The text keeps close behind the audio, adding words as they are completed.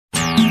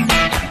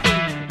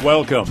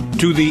Welcome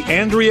to the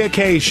Andrea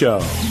Kaye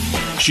Show.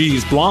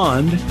 She's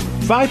blonde,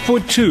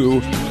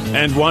 5'2",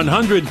 and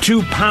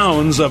 102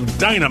 pounds of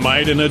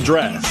dynamite in a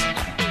dress.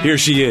 Here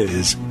she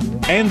is,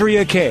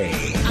 Andrea Kaye.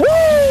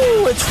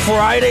 Woo! It's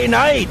Friday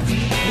night.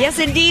 Yes,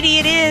 indeedy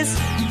it is.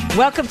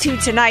 Welcome to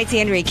tonight's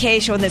Andrea Kaye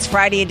Show on this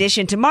Friday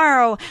edition.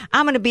 Tomorrow,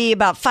 I'm going to be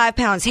about 5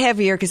 pounds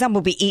heavier because I'm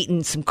going to be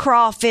eating some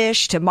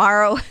crawfish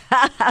tomorrow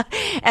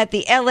at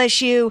the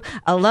LSU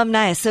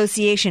Alumni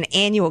Association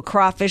Annual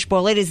Crawfish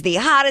Bowl. It is the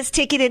hottest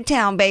ticket in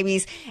town,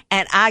 babies.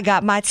 And I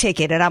got my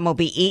ticket, and I'm going to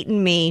be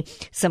eating me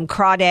some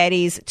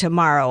crawdaddies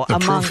tomorrow. The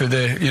proof of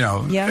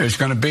is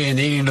going to be in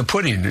eating the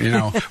pudding.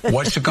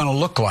 What's it going to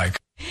look like?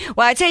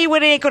 Well, I tell you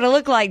what it ain't going to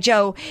look like,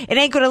 Joe. It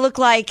ain't going to look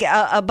like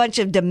a bunch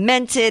of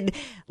demented,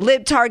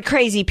 libtard,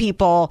 crazy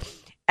people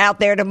out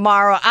there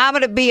tomorrow. I'm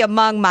going to be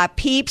among my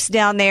peeps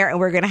down there, and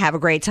we're going to have a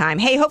great time.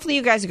 Hey, hopefully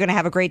you guys are going to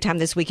have a great time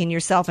this weekend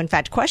yourself. In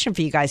fact, question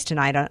for you guys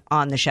tonight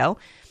on the show.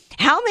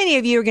 How many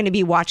of you are going to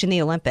be watching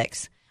the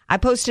Olympics? I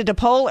posted a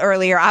poll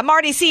earlier. I'm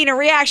already seeing a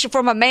reaction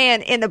from a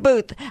man in the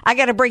booth. I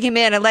got to bring him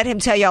in and let him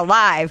tell y'all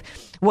live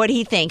what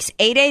he thinks.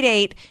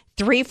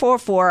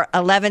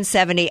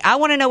 888-344-1170. I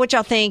want to know what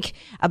y'all think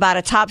about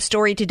a top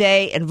story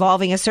today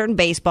involving a certain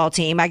baseball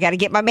team. I got to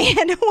get my man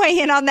to weigh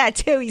in on that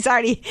too. He's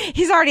already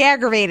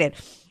aggravated.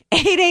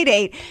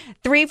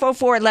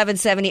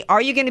 888-344-1170.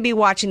 Are you going to be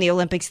watching the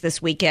Olympics this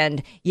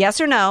weekend?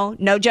 Yes or no?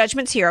 No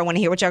judgments here. I want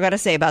to hear what y'all got to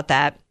say about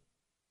that.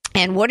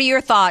 And what are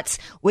your thoughts?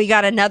 We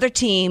got another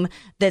team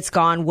that's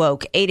gone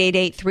woke.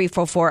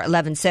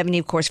 888-344-1170.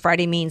 Of course,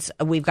 Friday means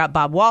we've got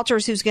Bob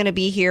Walters, who's going to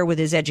be here with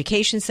his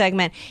education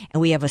segment. And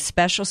we have a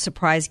special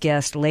surprise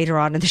guest later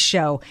on in the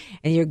show.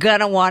 And you're going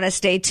to want to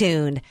stay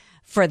tuned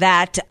for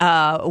that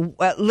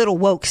little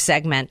woke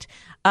segment.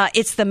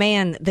 It's the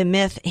man, the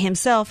myth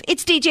himself.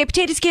 It's DJ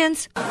Potato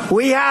Skins.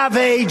 We have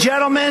a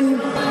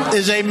gentleman,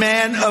 is a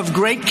man of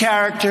great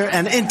character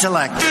and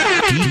intellect.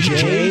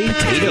 DJ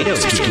Potato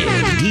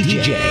Skins.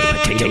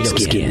 DJ Potato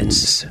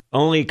Skins.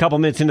 Only a couple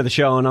minutes into the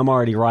show, and I'm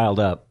already riled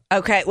up.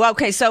 Okay. Well,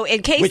 okay. So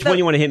in case which one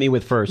you want to hit me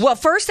with first? Well,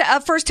 first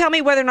tell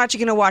me whether or not you're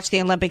going to watch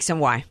the Olympics and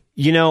why.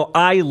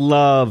 I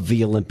love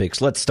the Olympics.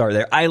 Let's start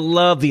there. I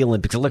love the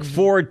Olympics. I look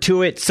forward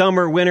to it.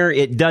 Summer, winter,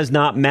 it does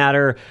not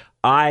matter.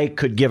 I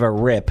could give a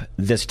rip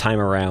this time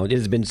around. It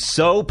has been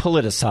so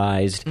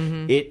politicized.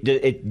 Mm-hmm.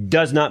 It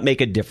does not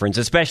make a difference,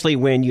 especially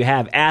when you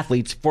have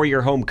athletes for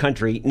your home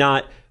country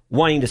not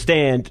wanting to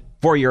stand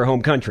for your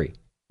home country.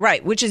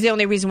 Right, which is the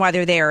only reason why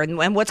they're there.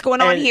 And what's going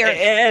on here?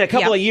 And a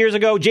couple of years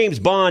ago, James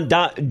Bond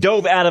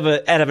dove out of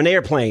an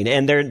airplane,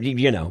 and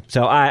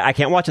so I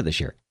can't watch it this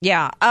year.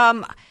 Yeah.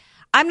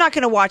 I'm not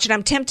going to watch it.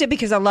 I'm tempted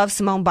because I love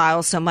Simone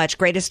Biles so much,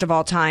 greatest of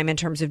all time in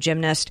terms of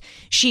gymnast.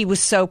 She was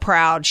so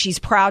proud. She's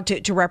proud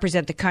to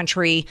represent the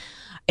country.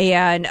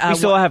 And we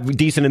still have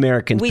decent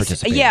Americans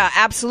participating. Yeah,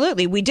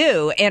 absolutely, we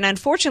do. And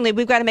unfortunately,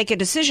 we've got to make a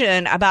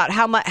decision about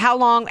how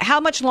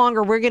much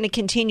longer we're going to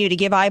continue to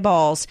give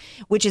eyeballs,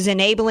 which is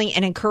enabling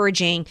and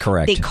encouraging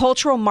the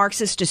cultural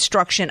Marxist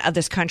destruction of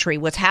this country.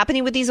 What's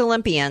happening with these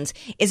Olympians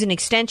is an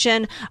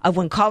extension of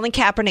when Colin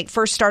Kaepernick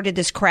first started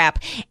this crap,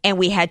 and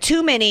we had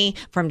too many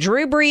from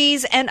Drew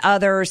Brees and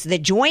others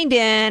that joined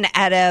in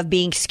out of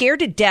being scared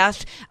to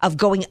death of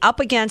going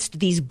up against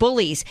these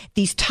bullies,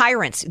 these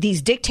tyrants,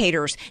 these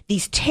dictators,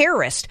 these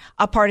terrorists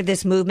a part of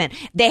this movement.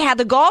 They had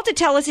the gall to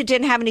tell us it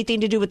didn't have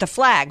anything to do with the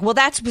flag. Well,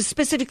 that's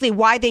specifically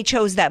why they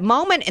chose that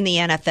moment in the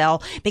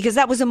NFL, because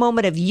that was a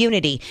moment of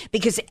unity,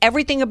 because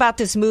everything about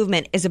this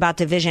movement is about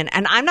division,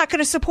 and I'm not going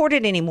to support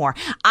it anymore.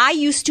 I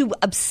used to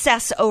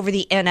obsess over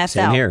the NFL.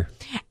 Same here.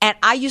 And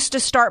I used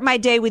to start my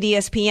day with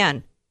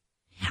ESPN.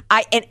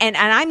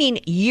 I mean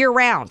year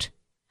round.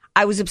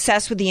 I was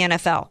obsessed with the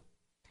NFL.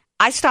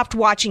 I stopped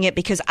watching it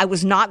because I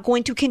was not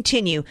going to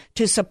continue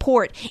to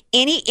support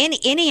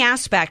any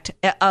aspect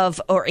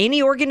of, or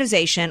any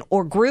organization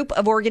or group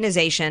of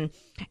organization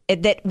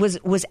that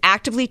was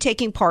actively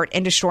taking part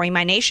in destroying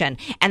my nation.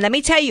 And let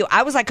me tell you,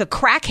 I was like a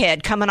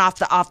crackhead coming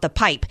off the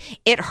pipe.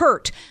 It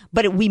hurt,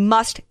 but we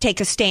must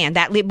take a stand.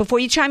 Before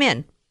you chime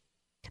in,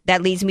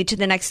 that leads me to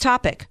the next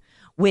topic,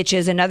 which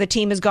is another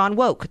team has gone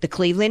woke. The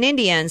Cleveland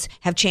Indians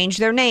have changed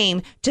their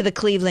name to the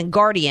Cleveland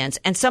Guardians.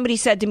 And somebody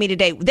said to me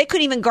today, they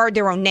couldn't even guard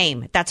their own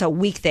name. That's how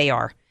weak they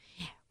are.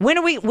 When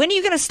are you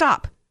going to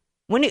stop?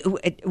 When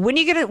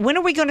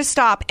are we going to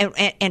stop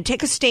and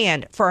take a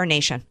stand for our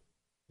nation?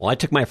 Well, I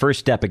took my first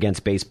step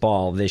against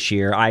baseball this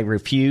year. I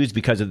refused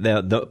because of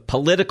the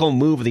political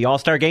move of the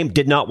All-Star game.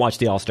 Did not watch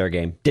the All-Star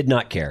game. Did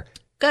not care.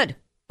 Good.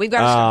 We've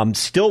got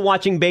still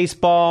watching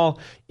baseball.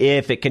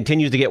 If it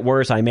continues to get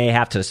worse, I may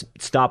have to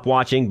stop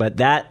watching. But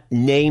that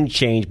name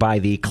change by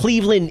the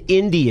Cleveland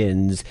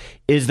Indians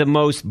is the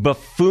most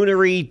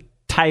buffoonery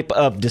type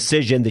of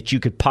decision that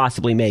you could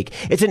possibly make.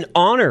 It's an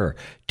honor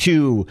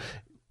to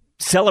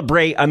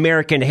celebrate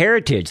American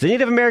heritage. The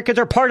Native Americans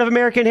are part of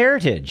American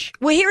heritage.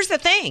 Well, here's the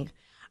thing.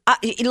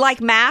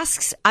 Like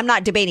masks, I'm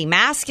not debating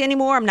masks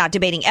anymore. I'm not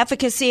debating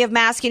efficacy of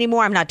masks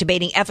anymore. I'm not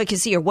debating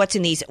efficacy or what's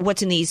in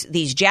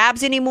these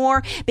jabs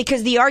anymore,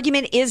 because the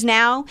argument is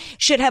now,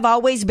 should have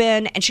always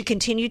been, and should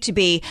continue to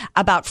be,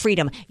 about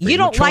freedom. You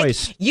don't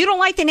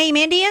like the name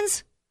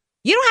Indians?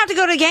 You don't have to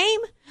go to the game.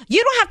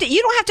 You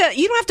don't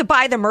have to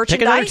buy the merchandise.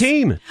 Pick another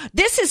team.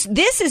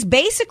 This is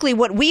basically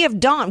what we have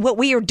done. What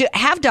we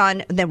have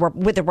done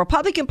with the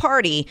Republican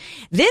Party.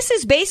 This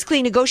is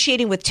basically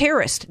negotiating with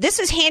terrorists. This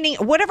is handing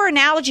whatever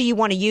analogy you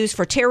want to use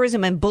for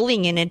terrorism and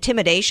bullying and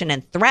intimidation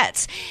and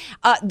threats.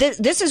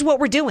 This is what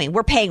we're doing.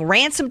 We're paying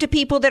ransom to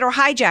people that are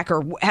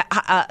hijacker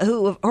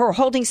who are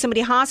holding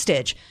somebody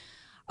hostage.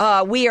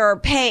 We are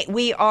paying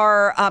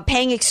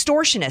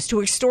extortionists who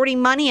are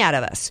extorting money out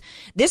of us.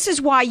 This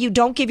is why you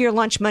don't give your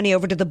lunch money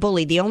over to the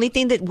bully. The only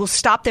thing that will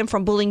stop them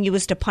from bullying you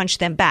is to punch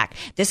them back.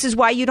 This is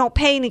why you don't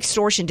pay an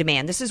extortion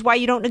demand. This is why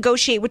you don't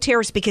negotiate with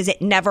terrorists, because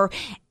it never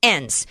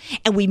ends.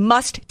 And we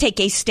must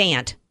take a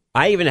stand.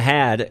 I even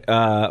heard,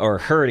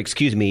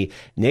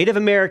 Native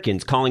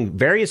Americans calling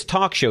various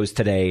talk shows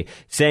today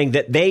saying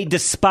that they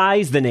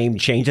despise the name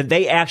change, that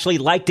they actually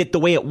liked it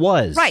the way it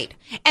was. Right.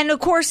 And of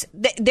course,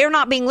 they're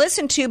not being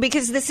listened to,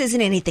 because this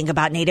isn't anything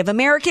about Native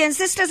Americans.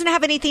 This doesn't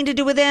have anything to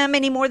do with them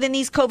any more than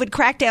these COVID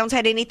crackdowns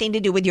had anything to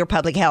do with your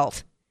public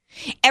health.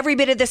 Every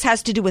bit of this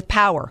has to do with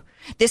power.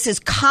 This is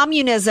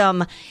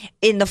communism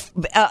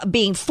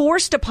being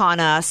forced upon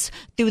us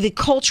through the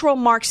cultural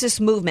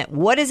Marxist movement.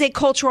 What is a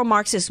cultural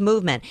Marxist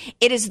movement?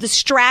 It is the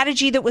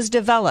strategy that was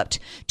developed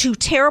to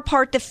tear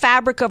apart the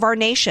fabric of our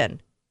nation,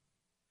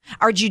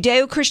 our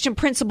Judeo-Christian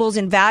principles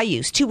and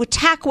values, to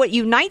attack what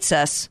unites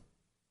us.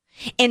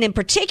 And in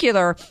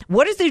particular,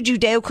 what is the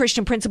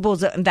Judeo-Christian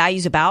principles and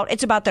values about?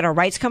 It's about that our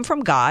rights come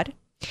from God.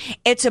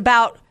 It's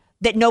about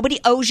that nobody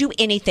owes you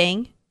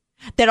anything.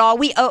 That all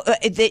we owe,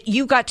 that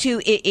you've got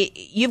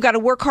to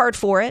work hard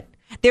for it.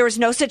 There is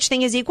no such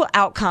thing as equal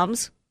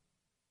outcomes.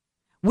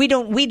 We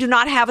do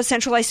not have a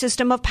centralized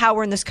system of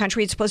power in this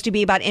country. It's supposed to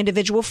be about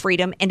individual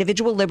freedom,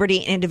 individual liberty,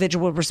 and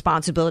individual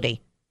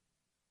responsibility.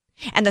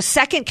 And the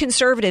second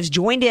conservatives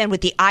joined in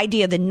with the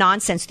idea, the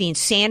nonsense, the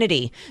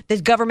insanity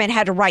that government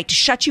had a right to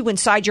shut you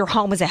inside your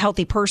home as a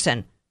healthy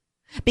person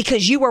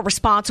because you were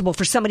responsible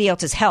for somebody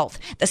else's health.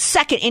 The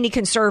second any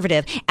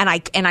conservative, and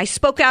I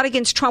spoke out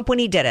against Trump when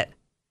he did it.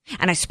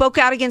 And I spoke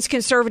out against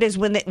conservatives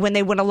when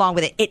they went along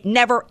with it. It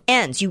never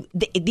ends.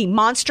 The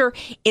monster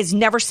is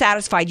never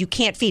satisfied. You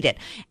can't feed it.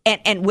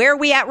 And where are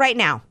we at right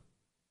now?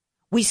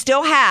 We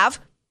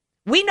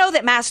know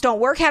that masks don't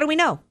work. How do we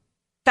know?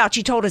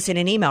 Fauci told us in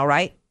an email,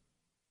 right?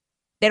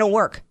 They don't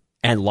work.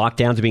 And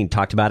lockdowns are being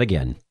talked about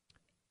again.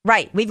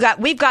 Right. We've got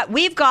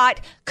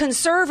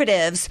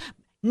conservatives.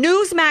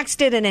 Newsmax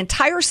did an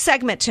entire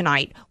segment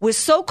tonight with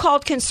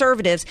so-called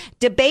conservatives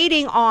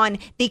debating on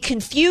the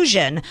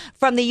confusion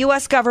from the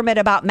U.S. government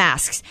about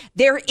masks.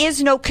 There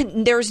should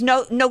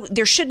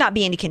not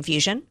be any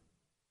confusion.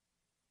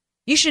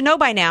 You should know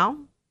by now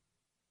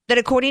that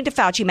according to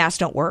Fauci, masks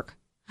don't work.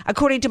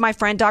 According to my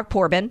friend Doc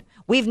Porbin,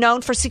 we've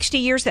known for 60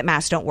 years that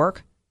masks don't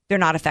work. They're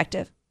not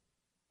effective.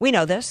 We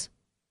know this.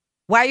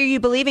 Why are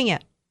you believing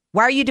it?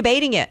 Why are you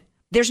debating it?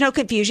 There's no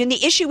confusion.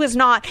 The issue is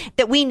not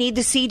that we need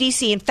the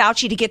CDC and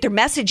Fauci to get their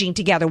messaging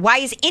together. Why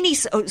is any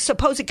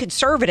supposed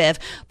conservative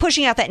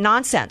pushing out that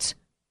nonsense?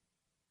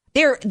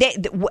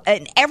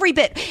 Every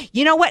bit.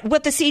 You know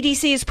what the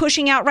CDC is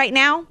pushing out right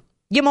now?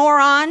 You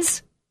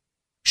morons.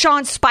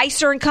 Sean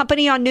Spicer and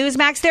company on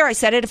Newsmax. There, I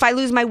said it. If I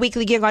lose my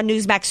weekly gig on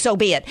Newsmax, so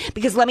be it.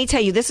 Because let me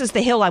tell you, this is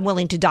the hill I'm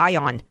willing to die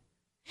on.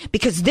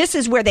 Because this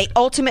is where they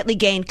ultimately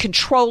gain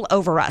control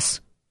over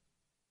us.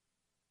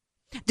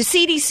 The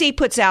CDC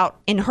puts out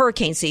in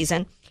hurricane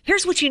season,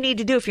 here's what you need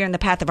to do if you're in the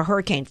path of a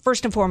hurricane.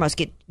 First and foremost,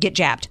 get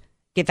jabbed,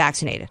 get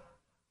vaccinated.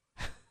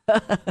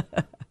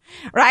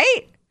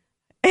 Right?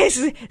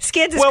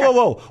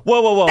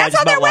 Whoa. That's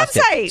on their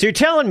website. So you're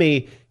telling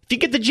me if you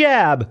get the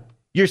jab,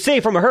 you're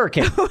safe from a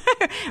hurricane.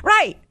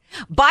 Right.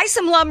 Buy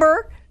some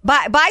lumber,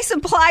 buy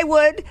some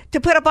plywood to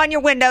put up on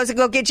your windows and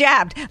go get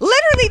jabbed.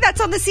 Literally,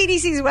 that's on the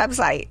CDC's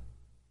website.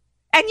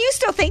 And you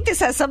still think this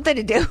has something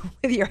to do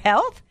with your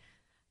health?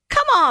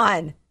 Come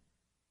on.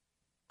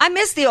 I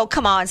miss the old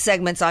come on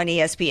segments on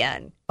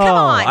ESPN. Come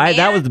on, man.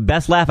 That was the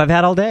best laugh I've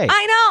had all day.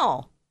 I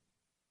know.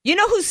 You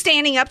know who's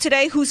standing up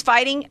today? Who's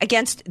fighting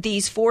against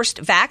these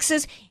forced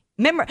vaxes?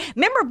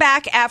 Remember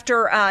back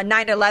after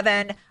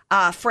 9/11,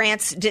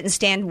 France didn't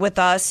stand with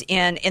us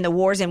in the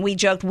wars, and we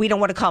joked we don't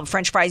want to call them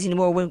French fries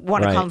anymore. We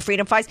want to call them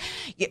freedom fries.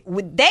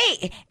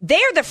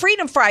 They're the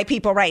freedom fry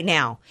people right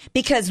now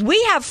because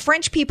we have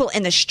French people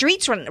in the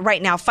streets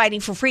right now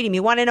fighting for freedom.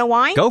 You want to know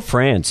why? Go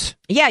France.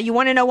 Yeah, you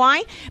want to know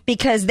why?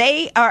 Because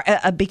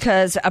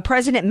because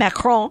President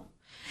Macron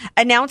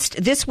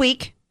announced this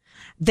week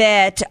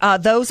that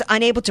those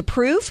unable to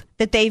prove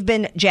that they've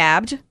been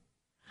jabbed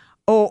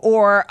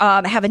or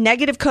have a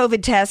negative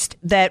COVID test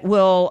that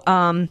will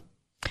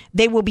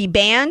they will be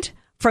banned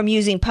from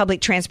using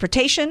public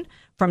transportation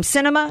from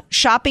cinema,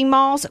 shopping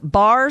malls,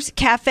 bars,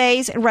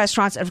 cafes, and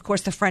restaurants. And of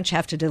course, the French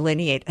have to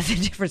delineate the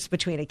difference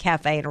between a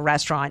cafe and a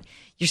restaurant.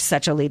 You're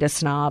such elitist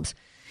snobs.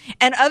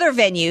 And other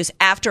venues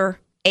after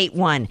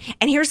 8/1.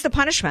 And here's the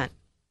punishment: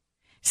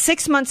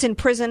 6 months in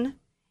prison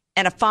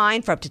and a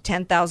fine for up to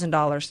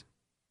 $10,000.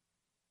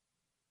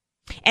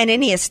 And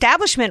any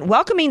establishment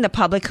welcoming the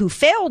public who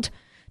failed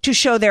to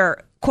show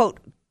their, quote,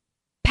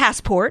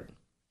 passport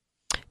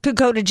could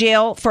go to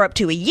jail for up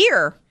to a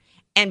year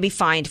and be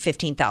fined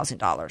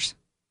 $15,000.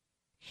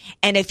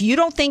 And if you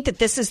don't think that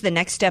this is the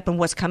next step in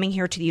what's coming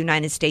here to the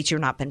United States, you're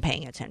not been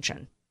paying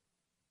attention.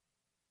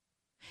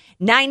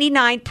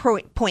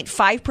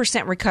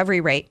 99.5%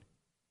 recovery rate.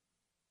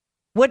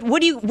 What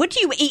do you,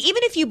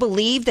 even if you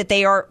believe that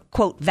they are,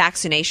 quote,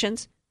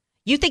 vaccinations,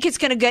 you think it's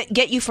going to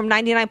get you from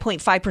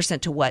 99.5%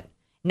 to what?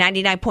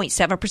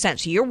 99.7%.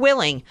 So you're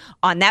willing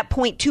on that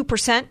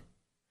 0.2%,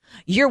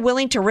 you're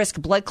willing to risk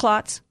blood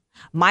clots,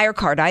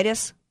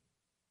 myocarditis,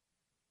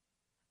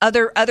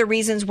 other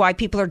reasons why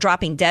people are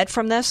dropping dead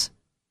from this.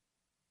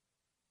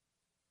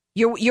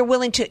 You're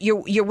willing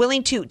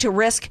to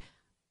risk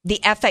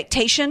the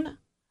affectation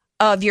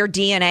of your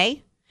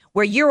DNA,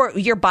 where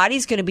your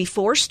body's going to be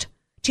forced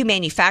to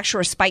manufacture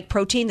a spike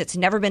protein that's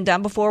never been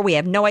done before. We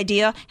have no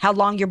idea how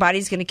long your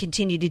body's going to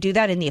continue to do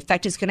that and the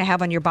effect it's going to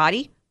have on your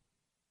body.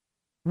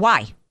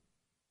 Why?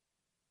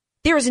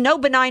 There is no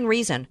benign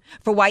reason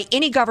for why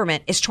any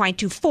government is trying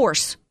to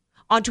force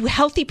onto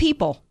healthy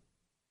people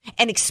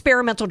an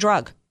experimental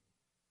drug.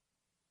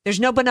 There's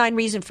no benign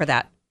reason for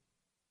that.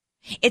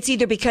 It's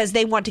either because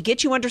they want to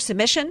get you under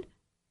submission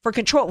for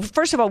control.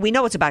 First of all, we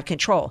know it's about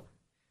control.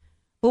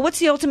 But what's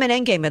the ultimate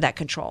end game of that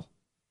control?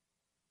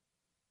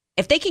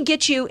 If they can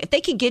get you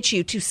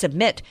to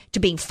submit to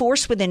being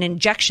forced with an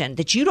injection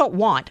that you don't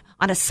want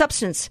on a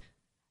substance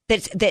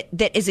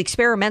that is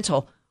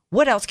experimental,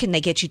 what else can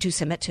they get you to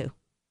submit to?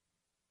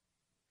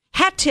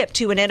 Hat tip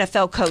to an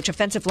NFL coach,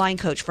 offensive line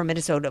coach for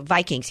Minnesota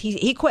Vikings.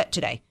 He quit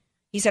today.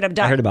 He said, "I'm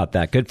done." I heard about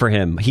that. Good for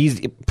him.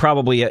 He's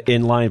probably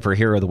in line for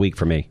Hero of the Week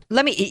for me.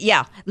 Let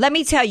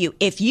me tell you,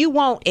 if you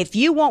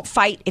won't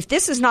fight, if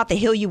this is not the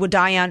hill you would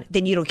die on,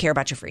 then you don't care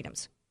about your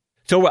freedoms.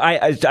 So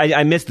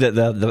I missed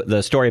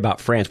the story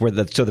about France, where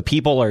the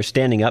people are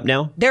standing up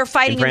now. They're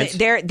fighting.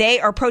 They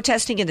are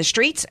protesting in the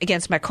streets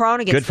against Macron,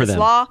 against this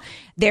law.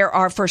 There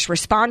are first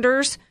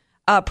responders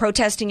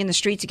protesting in the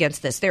streets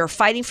against this. They are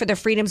fighting for their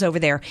freedoms over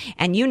there,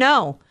 and you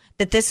know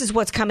that this is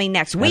what's coming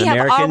next. We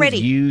have already.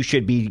 You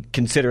should be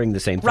considering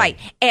the same thing, right?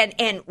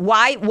 And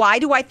why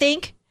do I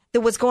think that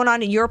what's going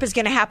on in Europe is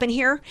going to happen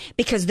here?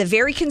 Because the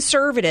very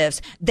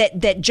conservatives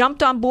that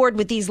jumped on board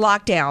with these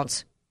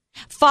lockdowns,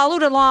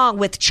 followed along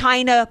with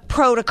China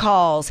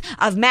protocols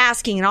of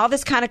masking and all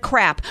this kind of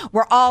crap.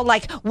 We're all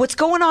like, what's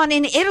going on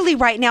in Italy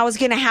right now is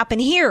going to happen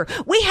here.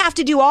 We have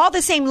to do all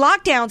the same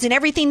lockdowns and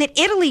everything that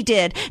Italy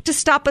did to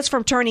stop us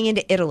from turning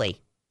into Italy.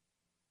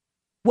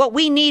 What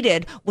we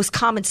needed was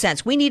common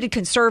sense. We needed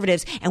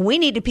conservatives, and we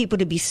needed people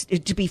to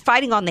be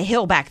fighting on the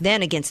Hill back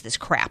then against this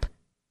crap.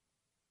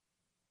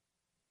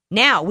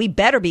 Now we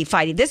better be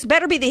fighting. This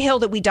better be the hill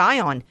that we die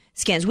on,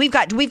 Skins. We've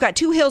got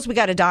 2 hills we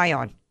got to die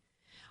on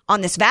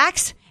this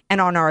vax and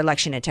on our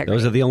election integrity.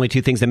 Those are the only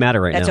 2 things that matter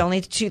right now. That's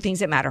only the 2 things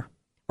that matter.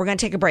 We're going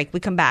to take a break.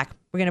 We come back.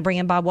 We're going to bring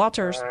in Bob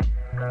Walters.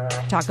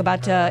 Talk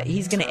about,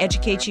 he's going to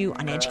educate you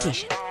on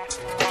education.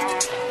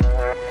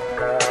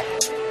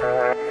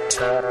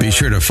 Be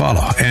sure to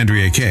follow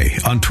Andrea Kaye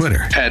on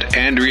Twitter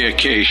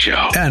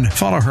 @AndreaKayeShow. And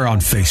follow her on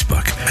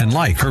Facebook and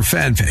like her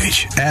fan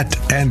page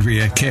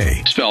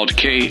 @AndreaKaye. Spelled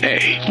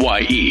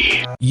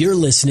Kaye. You're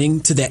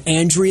listening to The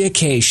Andrea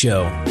Kaye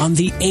Show on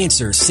The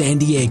Answer San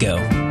Diego.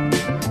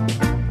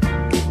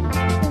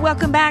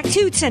 Welcome back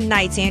to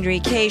tonight's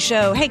Andrea Kaye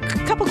Show. Hey, a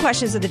couple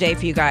questions of the day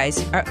for you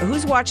guys.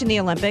 Who's watching the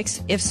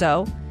Olympics? If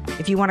so,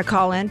 if you want to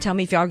call in, tell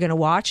me if y'all are going to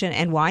watch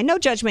and why. No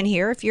judgment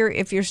here if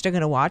you're still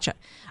going to watch it.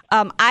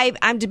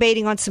 I'm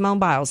debating on Simone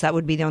Biles. That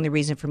would be the only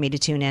reason for me to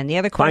tune in. The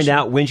other question, find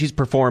out when she's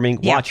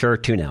performing. Yeah. Watch her.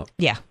 Tune out.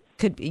 Yeah.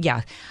 Hero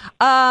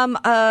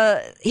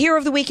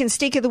of the Week and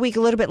Stink of the Week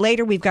a little bit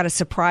later. We've got a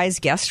surprise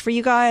guest for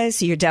you guys.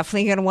 So you're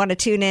definitely going to want to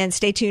tune in.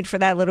 Stay tuned for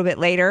that a little bit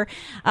later.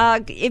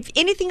 If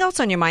anything else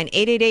on your mind,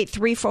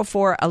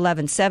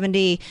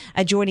 888-344-1170.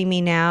 Joining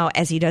me now,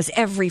 as he does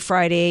every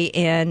Friday,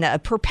 and a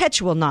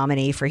perpetual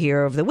nominee for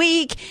Hero of the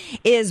Week,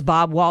 is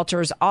Bob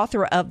Walters,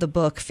 author of the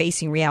book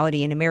Facing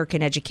Reality in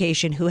American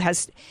Education, who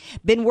has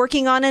been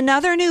working on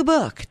another new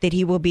book that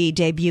he will be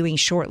debuting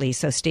shortly.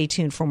 So stay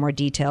tuned for more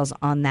details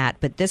on that.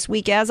 But this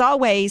week, as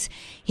always,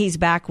 he's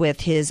back with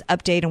his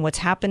update on what's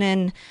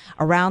happening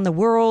around the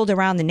world,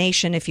 around the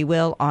nation, if you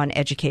will, on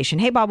education.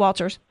 Hey, Bob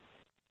Walters.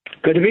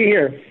 Good to be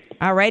here.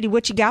 All righty.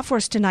 What you got for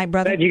us tonight,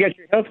 brother? Glad you got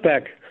your health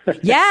back.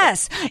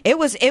 Yes, it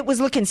was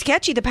looking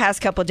sketchy the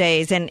past couple of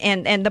days.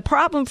 And the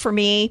problem for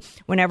me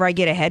whenever I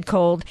get a head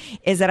cold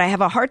is that I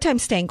have a hard time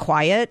staying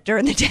quiet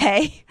during the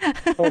day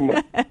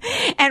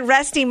and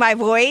resting my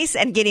voice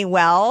and getting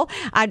well.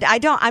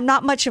 I'm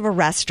not much of a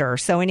rester.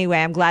 So anyway,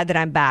 I'm glad that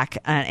I'm back,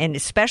 and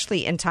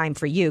especially in time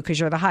for you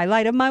because you're the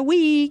highlight of my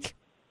week.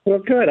 Well,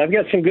 good. I've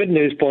got some good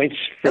news points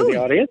for the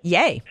audience.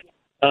 Yay.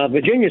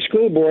 Virginia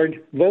School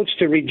Board votes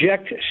to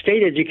reject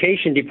state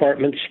education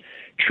department's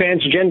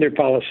transgender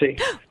policy.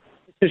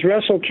 This is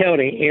Russell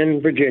County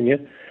in Virginia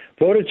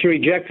voted to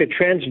reject the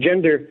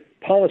transgender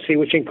policy,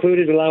 which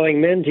included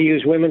allowing men to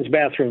use women's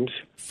bathrooms.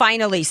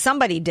 Finally,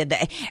 somebody did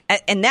that.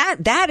 And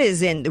that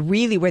is in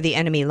really where the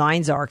enemy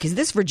lines are, because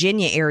this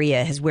Virginia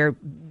area has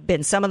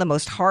been some of the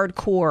most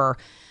hardcore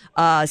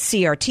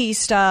CRT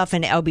stuff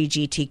and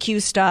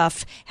LGBTQ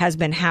stuff has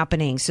been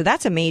happening. So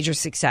that's a major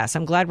success.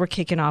 I'm glad we're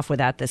kicking off with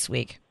that this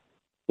week.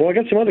 Well, I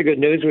got some other good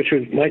news, which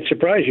might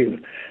surprise you.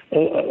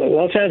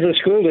 Los Angeles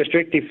School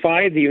District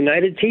defied the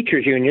United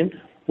Teachers Union,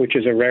 which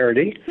is a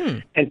rarity,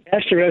 and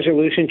passed a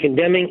resolution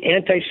condemning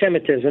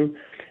anti-Semitism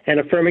and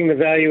affirming the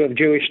value of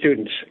Jewish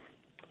students.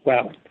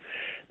 Wow.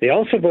 They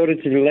also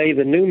voted to delay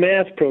the new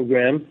math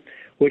program,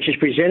 which is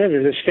presented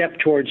as a step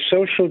towards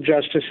social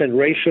justice and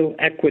racial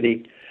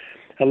equity.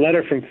 A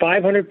letter from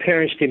 500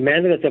 parents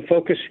demanded that the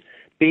focus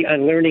be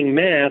on learning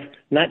math,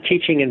 not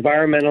teaching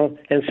environmental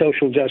and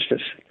social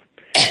justice.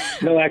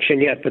 No action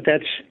yet, but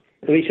at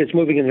least it's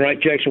moving in the right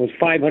direction with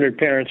 500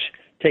 parents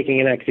taking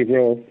an active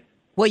role.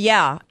 Well,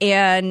 yeah,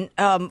 and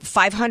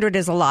 500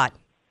 is a lot.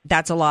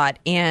 That's a lot.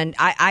 And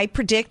I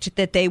predict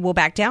that they will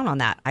back down on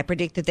that. I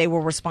predict that they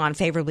will respond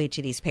favorably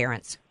to these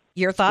parents.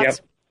 Your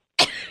thoughts?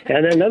 Yep.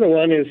 And another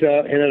one is,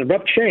 in an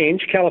abrupt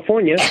change,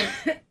 California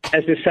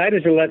has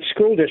decided to let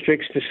school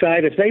districts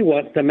decide if they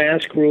want the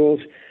mask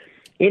rules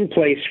in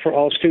place for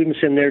all students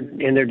in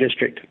their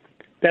district.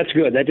 That's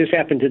good. That just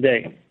happened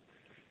today.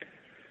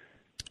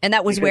 And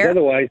that was because where?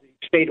 Otherwise,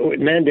 the state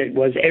mandate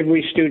was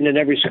every student in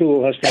every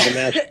school has to have a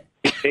mask.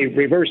 They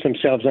reversed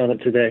themselves on it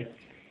today.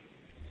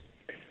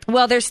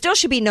 Well, there still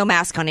should be no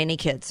mask on any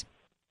kids.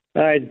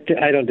 I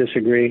don't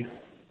disagree.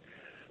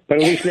 But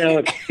at least now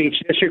it's each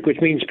district,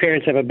 which means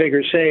parents have a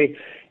bigger say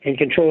in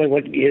controlling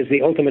what is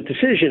the ultimate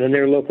decision in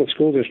their local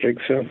school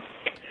district. So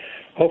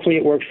hopefully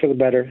it works for the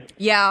better.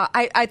 Yeah,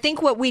 I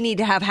think what we need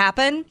to have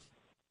happen,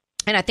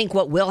 and I think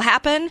what will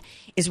happen,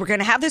 is we're going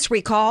to have this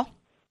recall.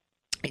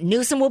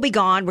 Newsom will be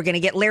gone. We're going to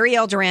get Larry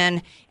Elder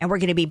in, and we're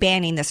going to be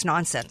banning this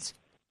nonsense.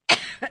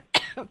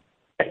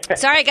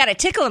 Sorry, I got a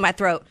tickle in my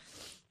throat.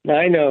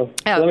 I know.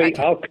 Oh,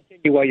 I'll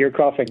continue while you're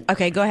coughing.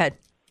 Okay, go ahead.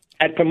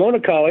 At Pomona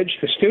College,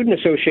 the Student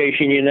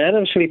Association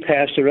unanimously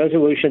passed a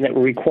resolution that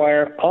will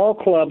require all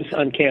clubs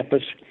on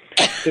campus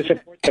to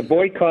support the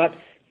boycott,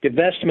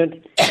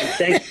 divestment, and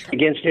sanctions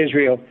against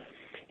Israel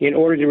in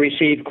order to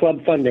receive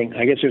club funding.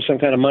 I guess there's some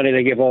kind of money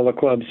they give all the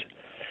clubs.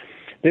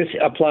 This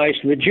applies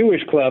to the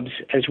Jewish clubs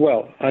as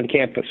well on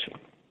campus.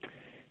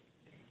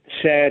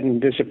 Sad and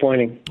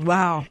disappointing.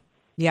 Wow.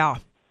 Yeah.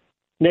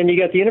 Then you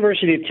got the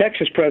University of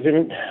Texas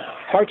president,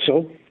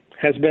 Hartzell,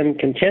 has been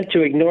content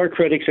to ignore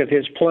critics of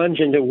his plunge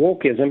into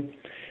wokeism,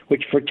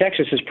 which for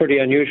Texas is pretty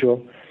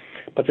unusual.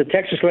 But the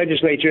Texas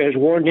legislature has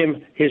warned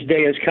him his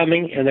day is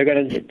coming, and they're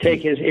going to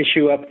take his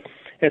issue up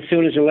as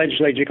soon as the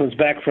legislature comes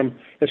back from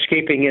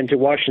escaping into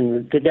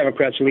Washington, the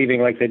Democrats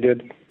leaving like they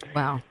did.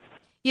 Wow.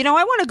 You know,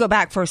 I want to go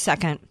back for a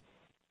second.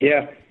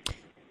 Yeah.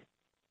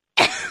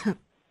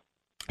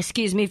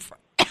 Excuse me.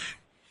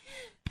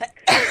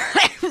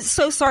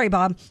 So sorry,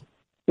 Bob.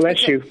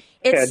 Bless you.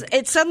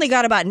 It suddenly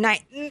got about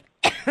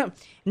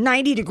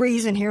 90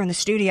 degrees in here in the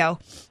studio,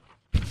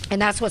 and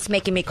that's what's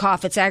making me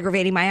cough. It's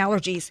aggravating my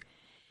allergies.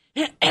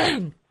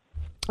 I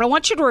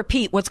want you to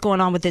repeat what's going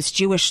on with this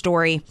Jewish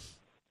story,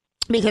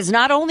 because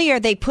not only are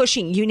they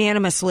pushing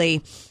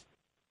unanimously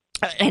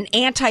an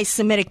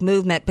anti-Semitic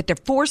movement, but they're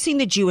forcing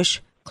the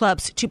Jewish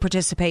clubs to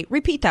participate.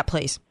 Repeat that,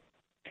 please.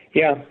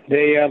 Yeah,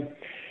 the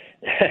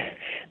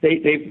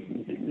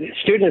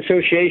Student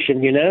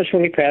Association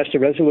unanimously passed a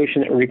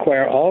resolution that will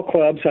require all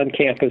clubs on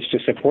campus to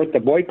support the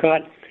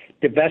boycott,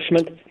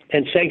 divestment,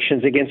 and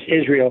sanctions against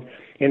Israel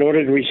in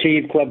order to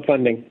receive club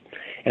funding.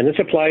 And this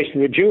applies to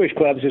the Jewish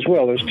clubs as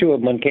well. There's 2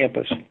 of them on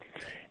campus.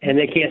 And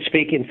they can't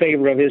speak in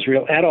favor of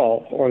Israel at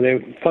all, or their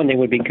funding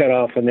would be cut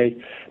off and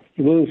they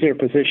lose their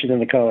position in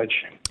the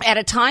college. At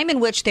a time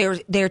in which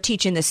they're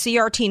teaching the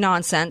CRT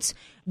nonsense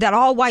that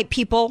all white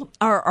people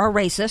are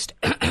racist,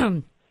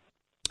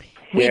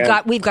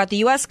 we've got the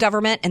U.S.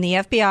 government and the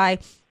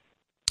FBI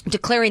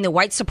declaring that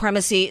white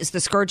supremacy is the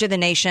scourge of the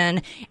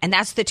nation, and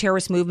that's the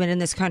terrorist movement in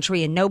this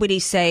country, and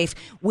nobody's safe.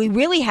 We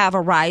really have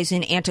a rise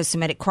in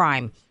anti-Semitic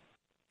crime.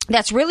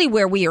 That's really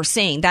where we are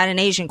seeing that in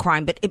Asian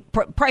crime, but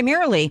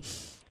primarily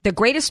the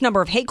greatest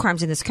number of hate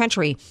crimes in this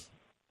country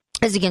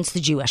is against the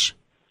Jewish.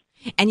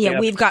 And yet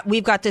we've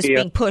got this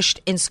being pushed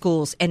in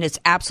schools, and it's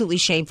absolutely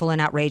shameful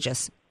and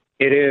outrageous.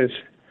 It is.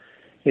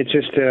 It's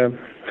just,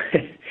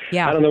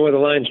 I don't know where the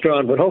line's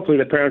drawn, but hopefully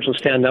the parents will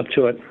stand up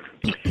to it.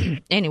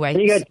 Anyway.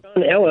 And you got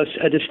John Ellis,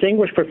 a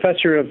distinguished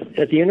professor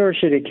at the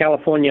University of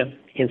California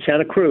in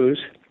Santa Cruz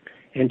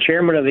and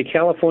chairman of the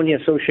California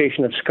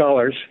Association of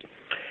Scholars,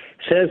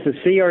 says the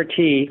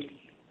CRT,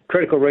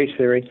 critical race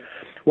theory,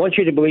 wants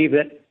you to believe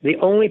that the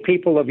only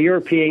people of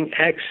European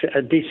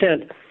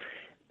descent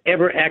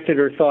ever acted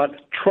or thought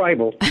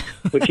tribal,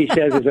 which he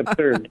says is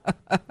absurd.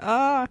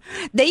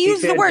 They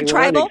use the word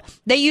tribal?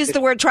 They use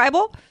the word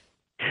tribal?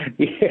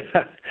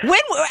 Yeah.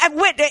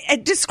 When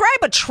describe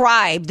a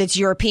tribe that's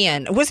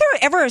European. Was there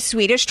ever a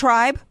Swedish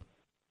tribe?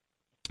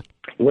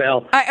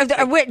 Well,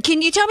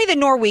 can you tell me the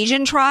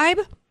Norwegian tribe?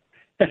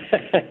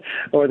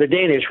 Or the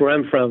Danish, where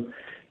I'm from.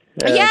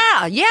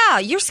 Yeah,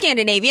 you're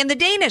Scandinavian. The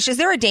Danish. Is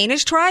there a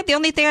Danish tribe? The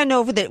only thing I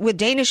know with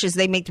Danish is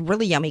they make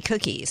really yummy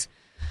cookies.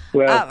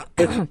 Well,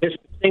 his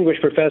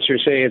distinguished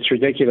professors say it's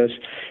ridiculous.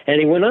 And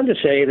he went on to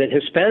say that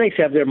Hispanics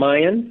have their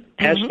Mayan,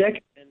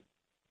 Aztec, and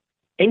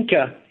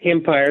Inca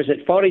empires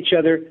that fought each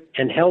other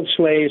and held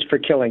slaves for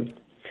killing.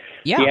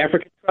 Yeah. The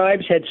African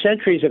tribes had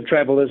centuries of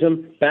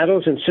tribalism,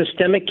 battles, and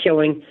systemic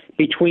killing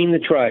between the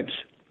tribes.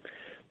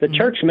 The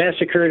Turks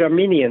massacred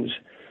Armenians.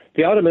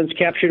 The Ottomans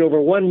captured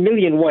over 1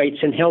 million whites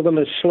and held them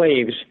as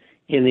slaves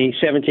in the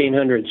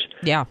 1700s.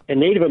 Yeah. And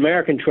Native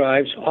American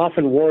tribes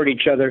often warred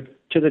each other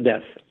to the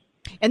death.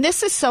 And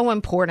this is so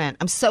important.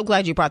 I'm so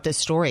glad you brought this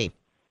story,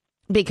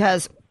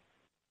 because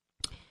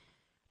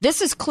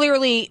this is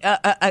clearly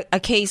a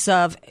case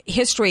of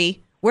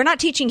history. We're not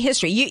teaching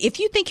history. If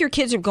you think your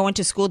kids are going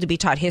to school to be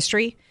taught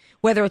history,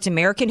 whether it's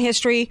American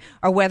history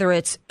or whether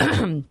it's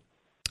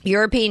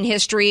European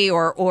history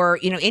or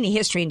any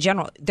history in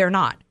general, they're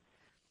not.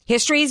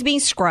 History is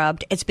being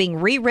scrubbed. It's being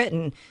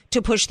rewritten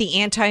to push the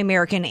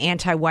anti-American,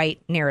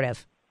 anti-white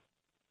narrative.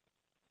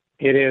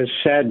 It is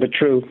sad but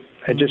true.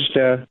 I just,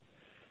 but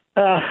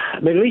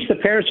at least the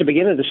parents are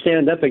beginning to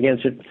stand up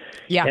against it.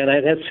 Yeah. And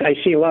I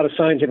see a lot of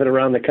signs of it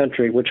around the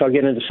country, which I'll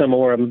get into some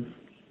more of them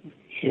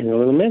in a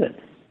little minute.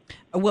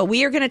 Well,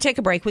 we are going to take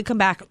a break. We come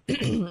back.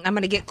 I'm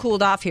going to get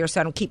cooled off here so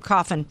I don't keep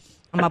coughing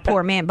on my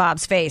poor man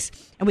Bob's face.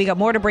 And we got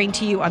more to bring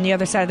to you on the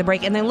other side of the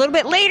break. And then a little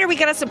bit later, we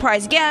got a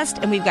surprise guest,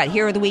 and we've got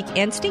Hero of the Week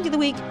and Stink of the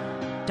Week.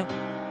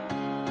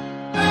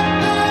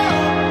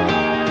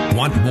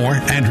 Want more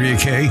Andrea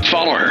Kaye?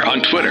 Follow her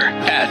on Twitter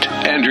at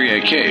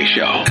Andrea Kaye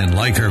Show. And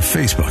like her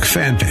Facebook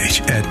fan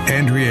page at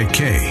Andrea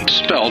Kaye.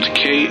 Spelled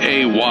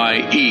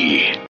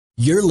Kaye.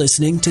 You're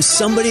listening to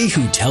somebody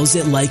who tells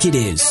it like it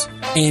is.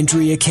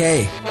 Andrea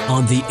Kaye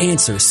on The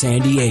Answer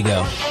San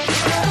Diego.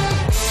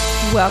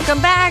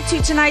 Welcome back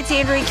to tonight's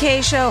Andrea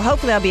Kaye Show.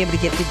 Hopefully I'll be able to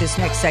get through this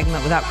next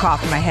segment without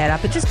coughing my head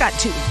off. It just got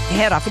too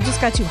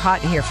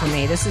hot in here for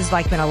me. This has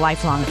been a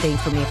lifelong thing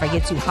for me. If I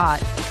get too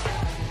hot,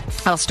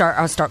 I'll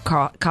start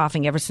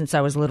coughing ever since I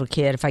was a little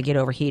kid if I get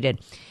overheated.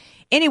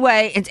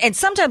 Anyway, and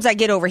sometimes I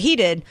get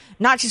overheated,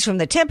 not just from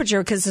the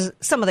temperature, because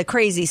some of the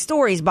crazy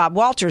stories Bob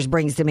Walters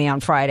brings to me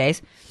on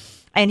Fridays.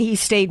 And he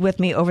stayed with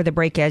me over the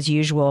break as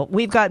usual.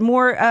 We've got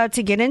more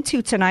to get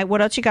into tonight.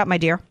 What else you got, my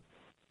dear?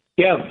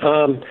 Yeah,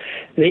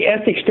 the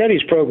Ethnic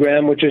Studies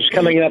program, which is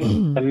coming up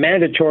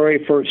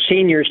mandatory for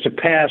seniors to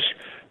pass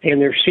in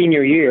their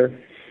senior year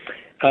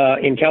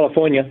in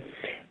California,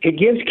 it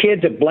gives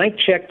kids a blank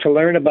check to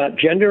learn about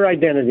gender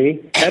identity,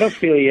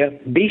 pedophilia,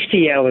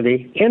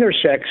 bestiality,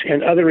 intersex,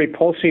 and other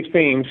repulsive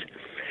themes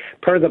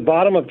per the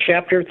bottom of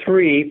Chapter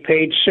 3,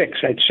 page 6.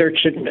 I'd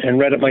searched it and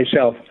read it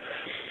myself.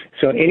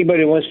 So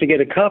anybody who wants to get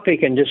a copy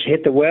can just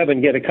hit the web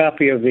and get a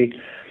copy of the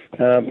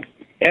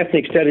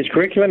Ethnic Studies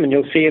curriculum, and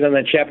you'll see it on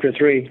that Chapter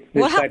 3.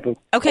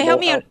 Help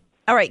me out.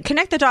 All right,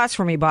 connect the dots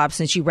for me, Bob,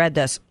 since you read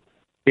this.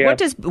 Yeah.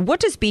 What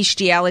does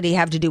bestiality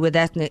have to do with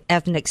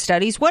ethnic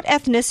studies? What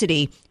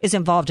ethnicity is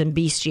involved in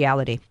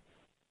bestiality?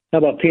 How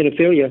about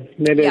pedophilia?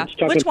 Maybe it's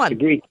talking about the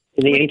Greek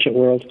in the ancient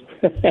world.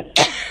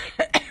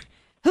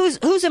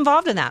 Who's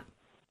involved in that?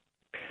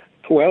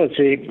 Well, it's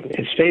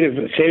the state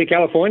of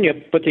California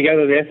put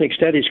together the Ethnic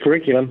Studies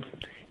curriculum.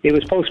 It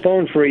was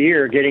postponed for a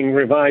year, getting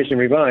revised,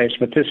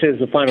 but this is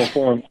the final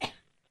form.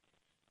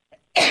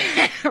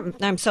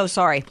 I'm so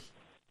sorry.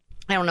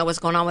 I don't know what's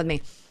going on with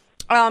me.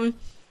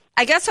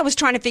 I guess I was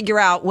trying to figure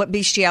out what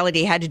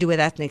bestiality had to do with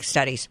ethnic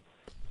studies.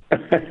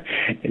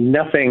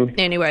 Nothing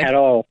at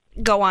all.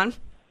 Go on.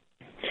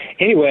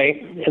 Anyway,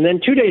 and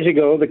then 2 days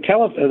ago,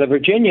 the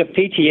Virginia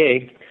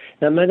PTA,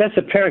 now that's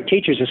the Parent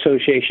Teachers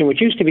Association,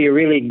 which used to be a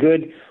really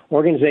good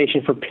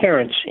organization for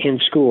parents in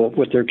school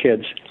with their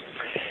kids.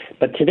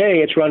 But today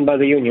it's run by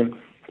the union.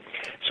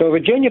 So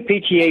Virginia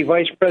PTA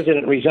vice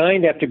president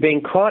resigned after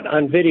being caught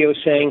on video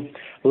saying,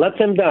 "Let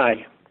them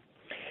die,"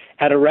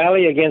 at a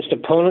rally against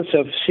opponents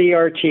of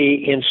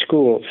CRT in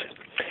schools.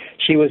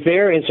 She was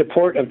there in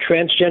support of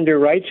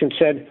transgender rights and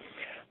said,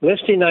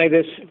 "Let's deny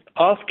this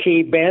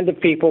off-key band of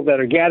people that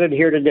are gathered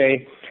here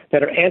today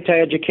that are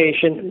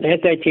anti-education,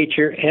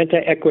 anti-teacher,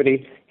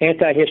 anti-equity,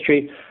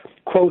 anti-history.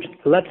 Quote,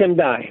 let them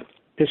die."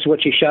 This is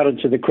what she shouted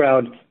to the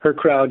crowd, her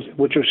crowd,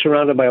 which was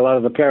surrounded by a lot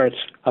of the parents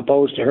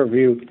opposed to her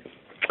view.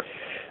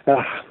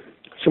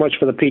 So much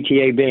for the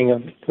PTA being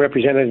a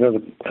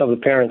representative of the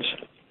parents.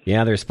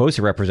 Yeah, they're supposed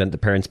to represent the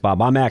parents,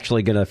 Bob. I'm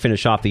actually going to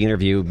finish off the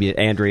interview.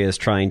 Andrea is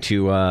trying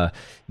to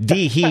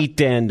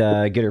deheat and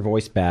get her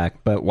voice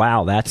back. But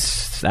wow,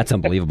 that's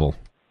unbelievable.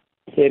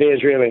 It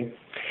is, really.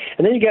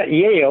 And then you got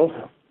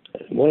Yale,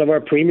 one of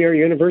our premier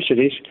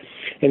universities,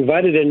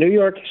 invited a New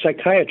York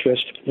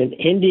psychiatrist, an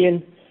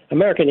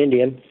American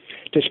Indian,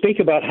 to speak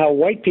about how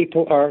white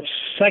people are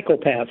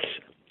psychopaths.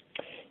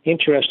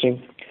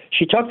 Interesting.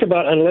 She talked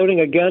about unloading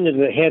a gun into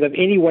the head of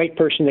any white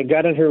person that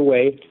got in her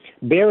way,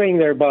 burying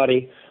their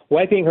body,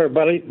 wiping her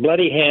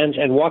bloody hands,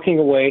 and walking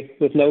away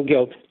with no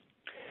guilt.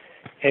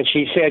 And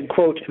she said,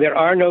 quote, "There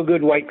are no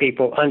good white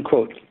people,"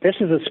 unquote. This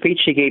is a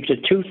speech she gave to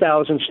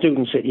 2,000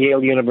 students at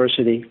Yale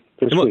University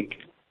this week.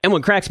 And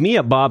what cracks me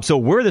up, Bob, so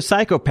we're the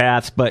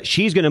psychopaths, but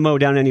she's going to mow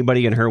down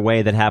anybody in her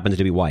way that happens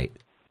to be white.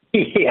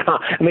 Yeah,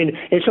 I mean,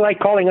 it's like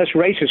calling us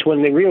racist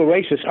when the real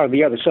racists are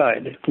the other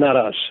side, not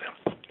us.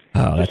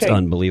 Oh, that's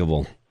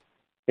unbelievable.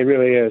 It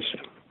really is.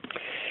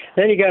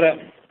 Then you got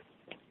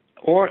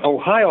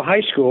Ohio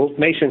High School,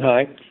 Mason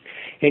High,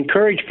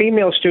 encouraged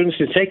female students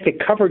to take the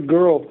Covered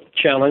Girl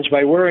Challenge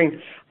by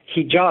wearing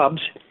hijabs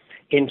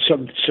in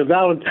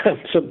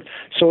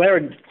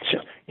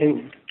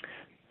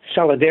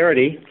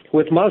solidarity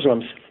with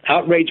Muslims.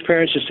 Outraged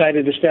parents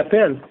decided to step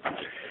in.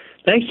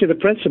 Thanks to the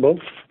principal,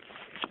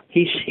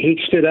 he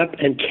stood up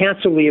and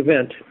canceled the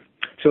event.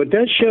 So it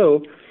does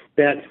show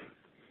that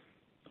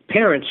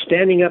parents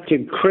standing up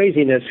to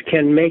craziness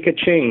can make a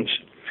change.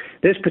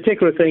 This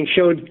particular thing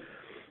it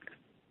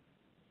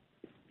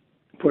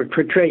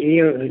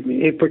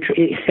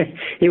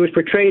was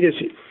portrayed as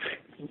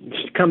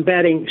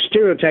combating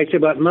stereotypes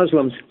about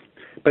Muslims,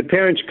 but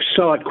parents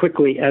saw it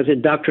quickly as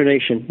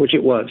indoctrination, which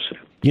it was.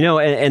 You know,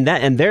 and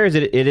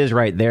it is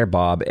right there,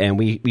 Bob. And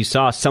we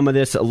saw some of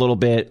this a little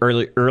bit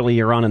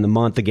earlier on in the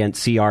month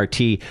against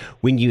CRT.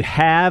 When you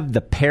have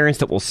the parents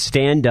that will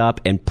stand up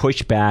and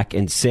push back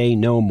and say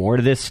no more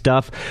to this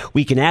stuff,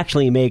 we can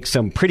actually make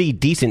some pretty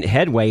decent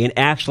headway and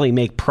actually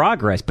make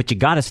progress. But you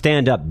got to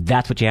stand up.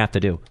 That's what you have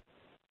to do.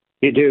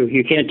 You do.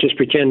 You can't just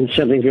pretend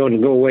something's going to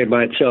go away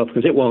by itself,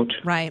 because it won't.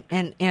 Right.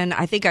 And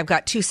I think I've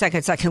got 2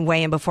 seconds I can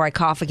weigh in before I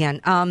cough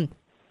again.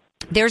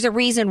 There's a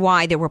reason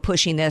why they were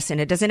pushing this,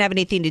 and it doesn't have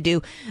anything to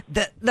do.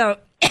 The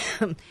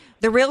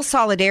real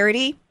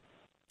solidarity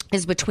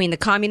is between the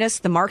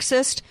communist, the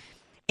Marxist,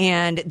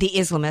 and the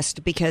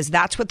Islamist, because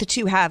that's what the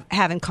two have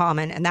in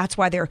common, and that's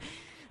why they're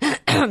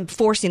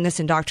forcing this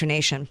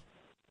indoctrination.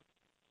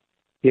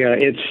 Yeah,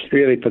 it's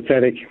really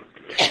pathetic.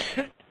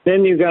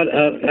 Then you got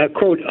a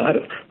quote,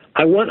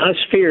 "I want us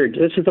feared."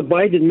 This is the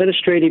Biden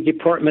administrative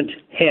department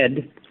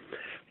head,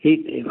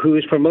 who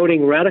is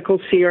promoting radical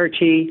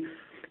CRT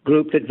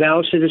group that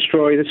vows to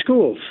destroy the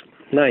schools.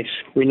 Nice,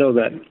 we know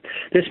that.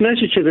 This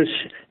message to this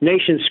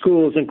nation's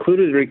schools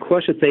included a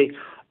request that they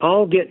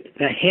all get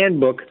a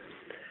handbook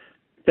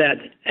that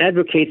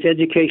advocates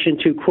education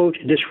to, quote,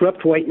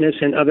 "disrupt whiteness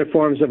and other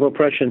forms of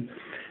oppression."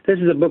 This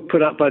is a book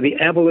put out by the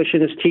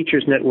Abolitionist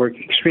Teachers Network,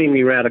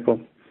 extremely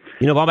radical.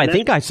 You know, Bob, I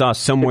think I saw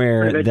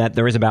somewhere that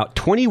there is about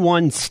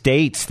 21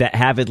 states that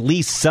have at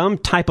least some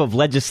type of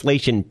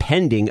legislation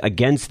pending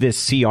against this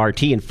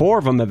CRT, and 4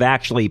 of them have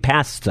actually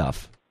passed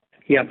stuff.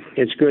 Yeah,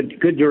 it's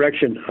good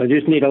direction. I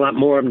just need a lot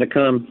more of them to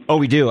come. Oh,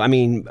 we do. I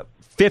mean,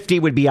 50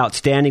 would be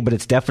outstanding, but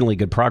it's definitely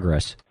good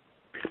progress.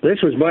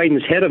 This was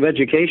Biden's head of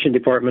education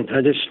department.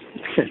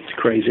 It's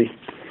crazy.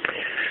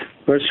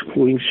 Of course,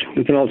 we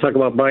can all talk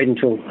about Biden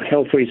until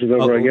hell freezes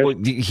over, I guess. Well,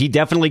 he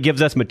definitely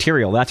gives us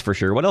material, that's for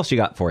sure. What else you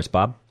got for us,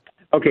 Bob?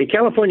 Okay,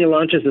 California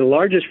launches the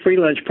largest free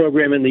lunch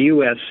program in the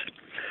U.S.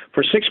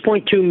 for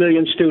 6.2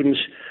 million students.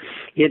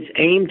 It's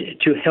aimed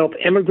to help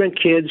immigrant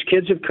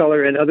kids of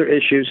color, and other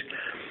issues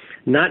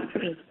not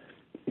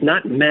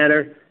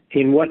matter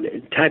in what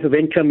type of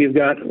income you've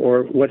got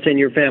or what's in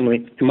your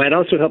family. It might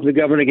also help the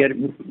governor get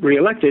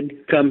reelected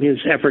come his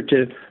effort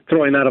to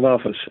throw him out of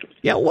office.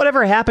 Yeah,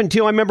 whatever happened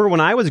to, I remember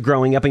when I was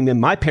growing up, I mean,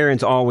 my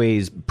parents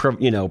always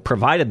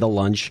provided the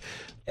lunch,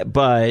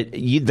 but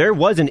there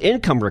was an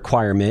income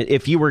requirement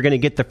if you were going to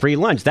get the free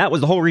lunch. That was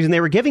the whole reason they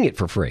were giving it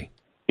for free.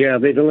 Yeah,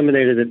 they've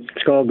eliminated it.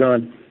 It's all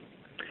gone.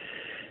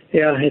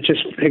 Yeah, it's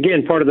just,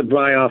 again, part of the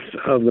buy-off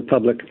of the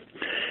public.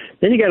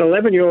 Then you got an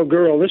 11-year-old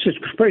girl. This is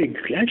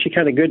actually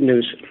kind of good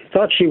news.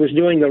 Thought she was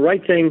doing the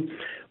right thing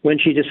when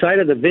she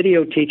decided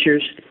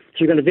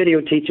she's going to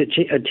video teach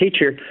a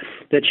teacher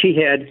that she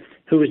had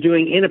who was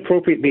doing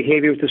inappropriate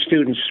behavior with the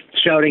students,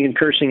 shouting and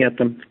cursing at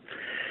them.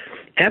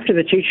 After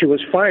the teacher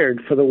was fired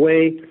for the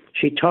way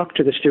she talked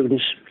to the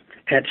students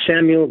at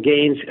Samuel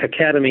Gaines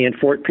Academy in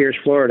Fort Pierce,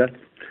 Florida,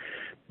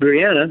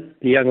 Brianna,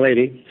 the young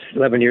lady,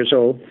 11 years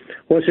old,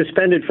 was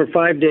suspended for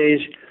 5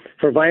 days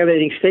for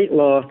violating state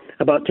law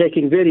about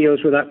taking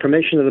videos without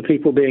permission of the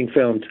people being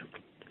filmed.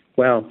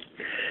 Wow.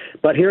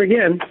 But here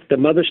again, the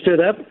mother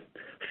stood up,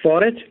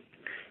 fought it,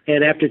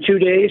 and after 2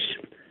 days,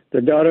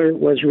 the daughter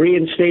was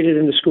reinstated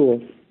in the school.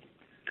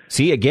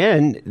 See,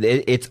 again,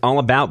 it's all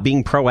about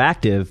being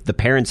proactive. The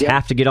parents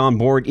have to get on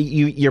board.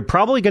 You're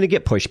probably going to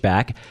get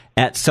pushback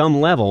at some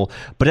level,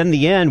 but in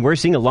the end, we're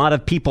seeing a lot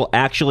of people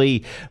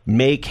actually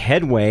make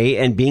headway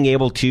and being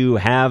able to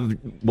have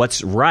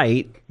what's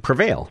right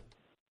prevail.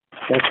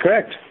 That's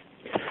correct.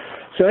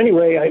 So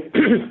anyway,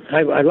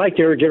 I'd like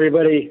to urge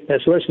everybody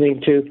that's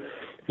listening to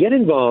get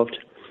involved.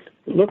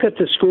 Look at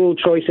the school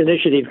choice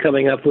initiative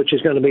coming up, which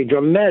is going to be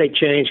dramatic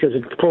change because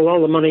it pulled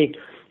all the money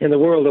in the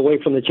world away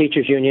from the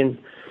teachers union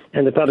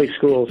and the public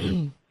schools.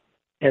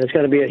 and it's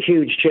going to be a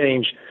huge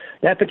change.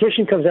 That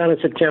petition comes out in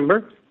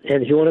September,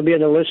 and if you want to be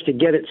on the list to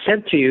get it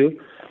sent to you,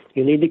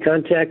 you need to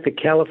contact the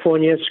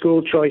California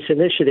School Choice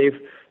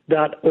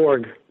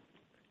Initiative.org.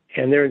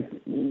 And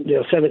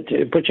they'll send it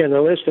to put you on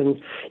the list, and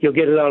you'll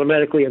get it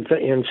automatically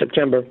in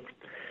September.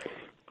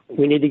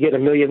 We need to get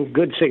 1 million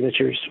good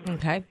signatures.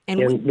 Okay.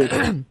 And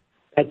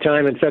that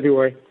time in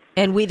February.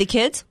 And We the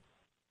Kids?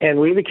 And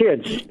We the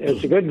Kids.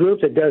 It's a good group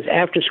that does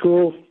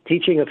after-school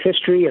teaching of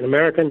history and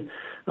American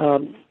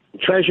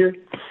treasure.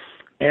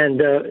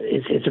 And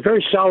it's a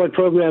very solid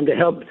program to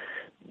help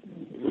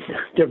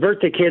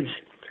divert the kids'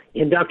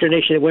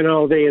 indoctrination that went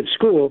all day at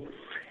school.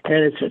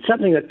 And it's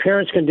something that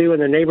parents can do in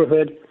their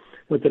neighborhood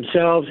with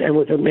themselves and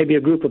with maybe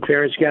a group of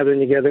parents gathering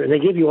together. And they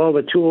give you all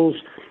the tools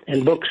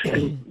and books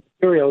and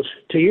materials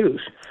to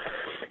use.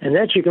 And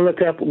that you can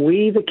look up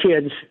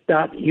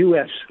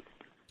wethekids.us.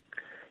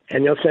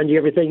 And they'll send you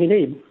everything you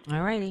need.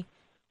 All righty.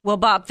 Well,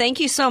 Bob, thank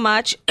you so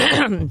much.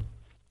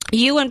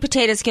 You and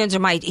Potato Skins are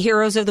my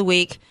heroes of the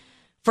week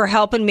for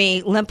helping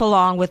me limp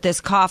along with this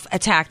cough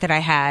attack that I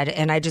had.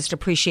 And I just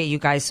appreciate you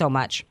guys so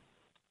much.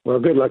 Well,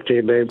 good luck to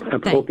you, babe.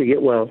 I hope you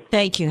get well.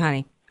 Thank you,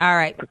 honey. All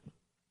right.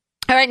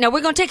 All right, now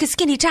we're going to take a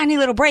skinny, tiny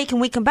little break,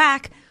 and we come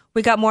back.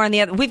 We got more on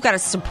the other. We've got a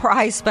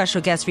surprise special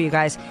guest for you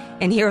guys.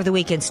 And Hero of the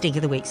Week and Stink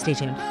of the Week. Stay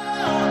tuned.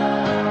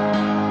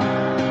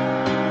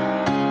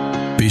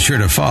 Be sure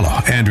to follow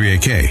Andrea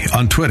Kaye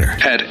on Twitter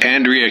at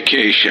Andrea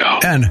Kaye Show.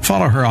 And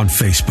follow her on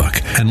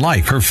Facebook and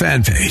like her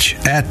fan page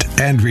at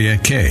Andrea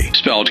Kaye.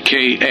 Spelled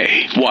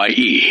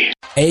Kaye.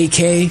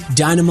 AK,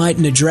 Dynamite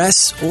and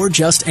Address, or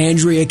just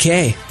Andrea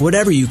Kaye.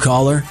 Whatever you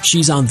call her,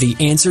 she's on The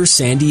Answer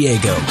San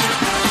Diego.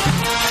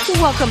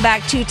 Welcome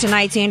back to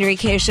tonight's Andrea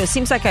Kaye Show.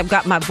 Seems like I've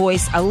got my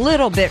voice a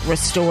little bit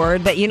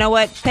restored, but you know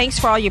what? Thanks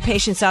for all your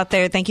patience out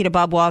there. Thank you to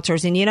Bob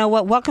Walters. And you know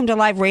what? Welcome to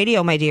live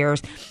radio, my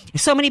dears.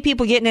 So many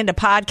people getting into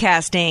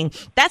podcasting.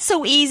 That's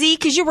so easy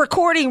because you're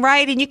recording,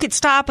 right? And you could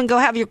stop and go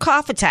have your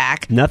cough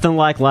attack. Nothing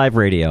like live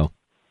radio.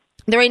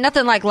 There ain't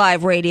nothing like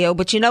live radio,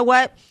 but you know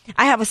what?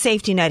 I have a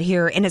safety net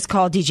here, and it's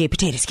called DJ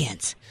Potato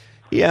Skins.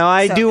 Yeah,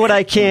 I do what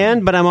I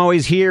can, but I'm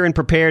always here and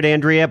prepared,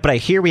 Andrea. But I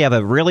hear we have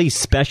a really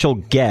special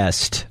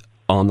guest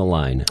on the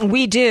line.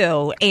 We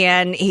do,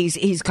 and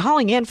he's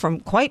calling in from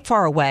quite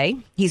far away.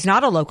 He's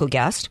not a local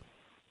guest.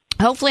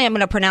 Hopefully, I'm going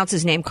to pronounce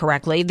his name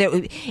correctly.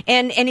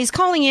 And he's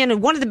calling in,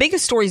 and one of the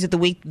biggest stories of the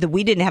week that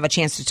we didn't have a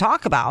chance to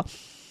talk about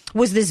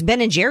was this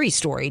Ben and Jerry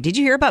story. Did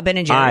you hear about Ben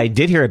and Jerry? I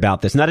did hear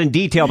about this. Not in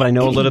detail, but I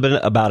know a little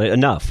bit about it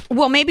enough.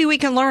 Well, maybe we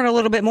can learn a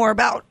little bit more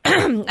about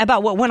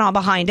about what went on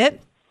behind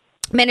it.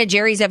 Ben and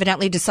Jerry's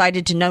evidently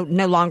decided to no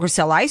longer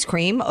sell ice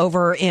cream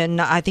over in,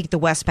 I think, the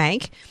West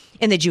Bank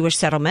in the Jewish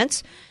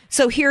settlements.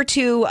 So here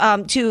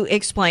to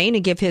explain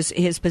and give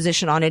his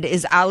position on it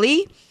is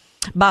Ali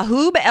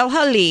Bahoub El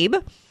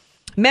Halib,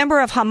 member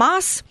of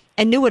Hamas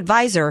and new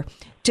advisor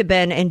to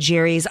Ben and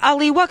Jerry's.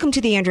 Ali, welcome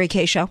to the Andrea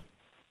Kaye Show.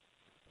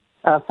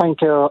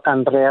 Thank you,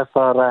 Andrea,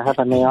 for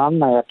having me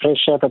on. I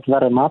appreciate it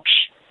very much.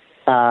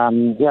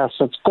 Yes,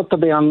 it's good to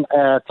be on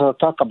to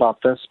talk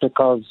about this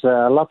because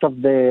a lot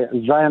of the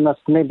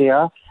Zionist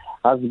media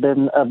has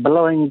been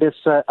blowing this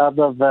out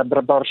of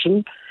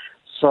proportion.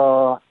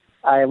 So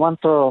I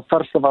want to,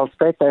 first of all,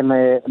 state I'm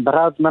a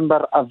proud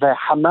member of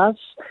Hamas,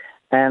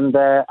 and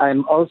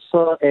I'm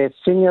also a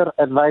senior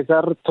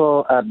advisor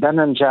to Ben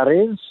and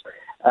Jerry's,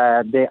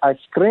 the ice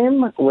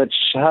cream, which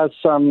has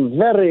some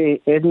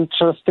very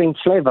interesting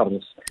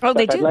flavors. Oh,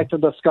 they do? I'd like to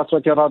discuss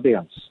with your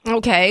audience.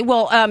 Okay.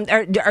 Well,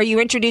 are you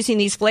introducing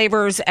these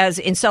flavors as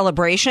in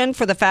celebration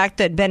for the fact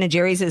that Ben and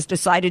Jerry's has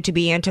decided to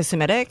be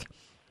anti-Semitic?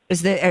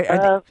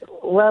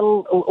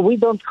 Well, we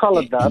don't call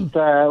it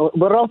that.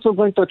 We're also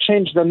going to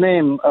change the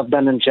name of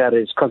Ben and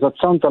Jerry's because it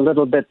sounds a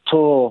little bit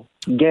too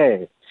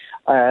gay,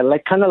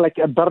 kind of like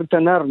a Bert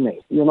and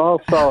Ernie, you know.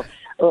 So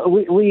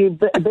we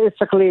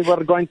basically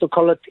we're going to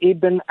call it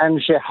Ibn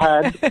and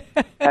Jihad.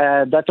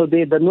 That will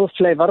be the new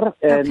flavor,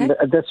 and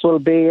this will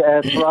be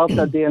throughout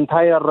the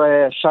entire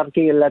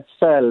Sharqi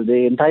Letzal,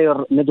 the entire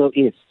Middle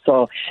East.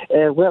 So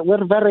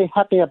we're very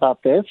happy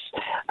about this.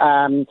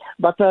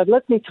 But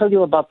let me tell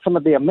you about some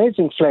of the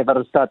amazing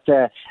flavors that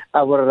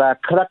our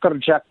Cracker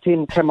Jack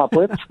team came up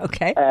with.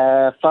 Okay.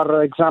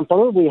 For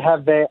example, we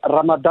have the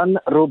Ramadan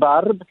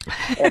Rhubarb,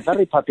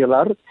 very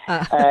popular.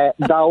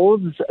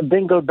 Daoud's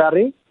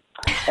Dingleberry,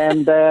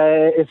 and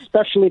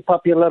especially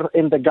popular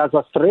in the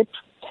Gaza Strip.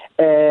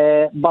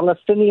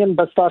 Palestinian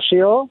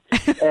Pistachio,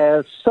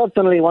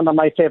 certainly one of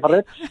my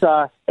favorites.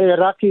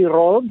 Iraqi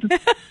Road,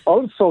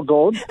 also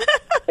good.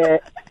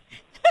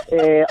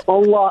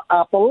 Allah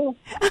Apple,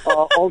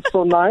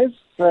 also nice.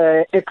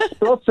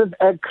 Explosive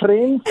egg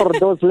cream for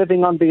those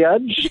living on the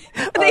edge,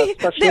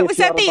 especially if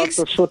you're about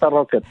to shoot a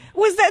rocket.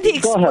 Was that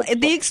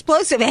the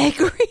explosive egg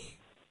cream?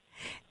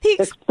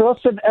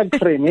 Explosive egg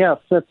cream, yes.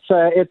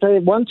 It's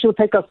once you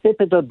take a sip,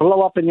 it will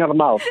blow up in your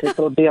mouth. It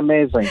will be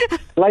amazing,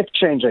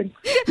 life-changing.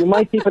 You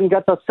might even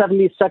get a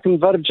 70-second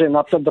virgin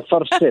after the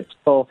first sip.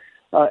 So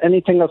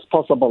anything is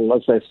possible,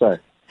 as they say.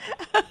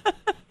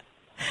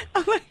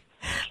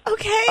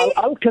 Okay.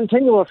 I'll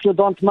continue if you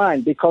don't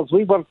mind, because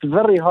we worked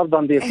very hard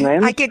on these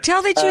names. I can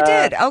tell that you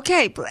did.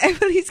 Okay,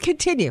 please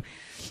continue.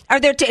 Are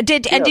there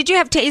did you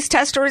have taste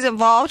testers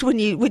involved when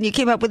you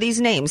came up with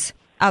these names,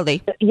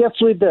 Ali? Yes,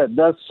 we did.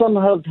 Some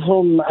of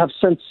whom have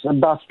since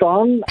passed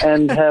on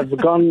and have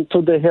gone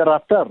to the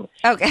hereafter.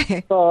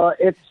 Okay. So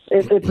it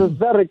is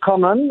very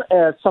common.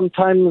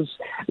 Sometimes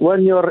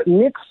when you're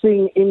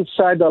mixing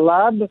inside a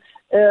lab,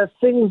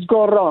 things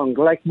go wrong,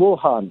 like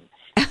Wuhan.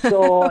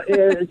 So,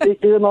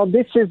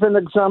 this is an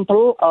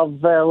example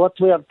of what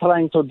we are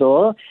trying to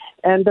do,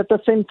 and at the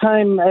same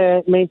time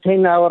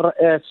maintain our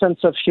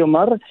sense of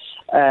humor,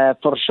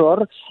 for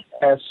sure.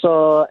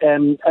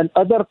 And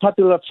other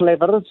popular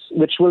flavors,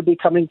 which will be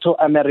coming to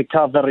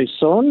America very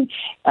soon,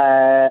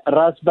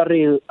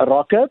 raspberry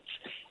rocket,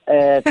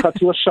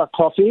 Katyusha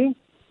coffee,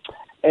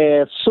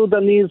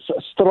 Sudanese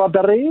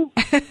strawberry,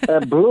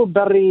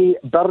 blueberry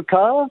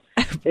burqa,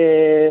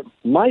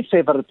 my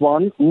favorite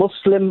one,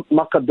 Muslim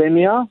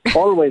macadamia,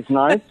 always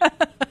nice,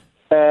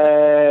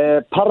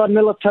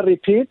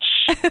 paramilitary peach,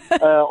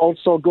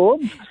 also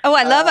good. Oh,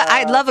 I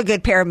love a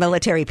good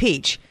paramilitary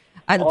peach.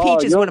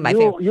 Peach is one of my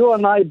favorites. You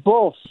and I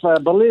both,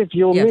 believe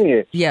you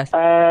me. Yes.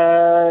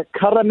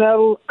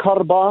 Caramel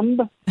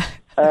carbon.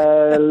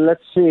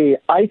 Let's see,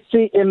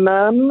 Icy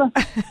Imam,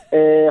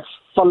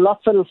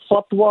 Falafel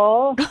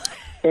Fatwa,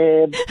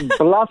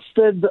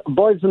 Blasted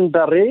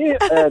Boysenberry.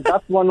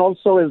 That one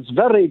also is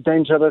very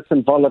dangerous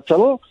and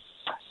volatile.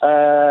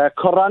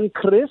 Quran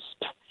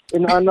Crisp,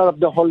 in honor of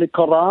the Holy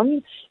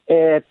Quran.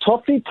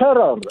 Toffee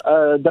Terror,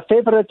 the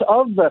favorite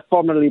of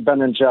formerly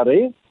Ben &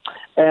 Jerry.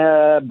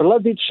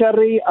 Bloody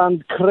Cherry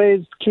and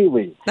Crazed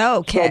Kiwi.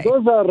 Okay. So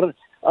those are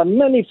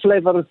many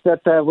flavors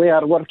that we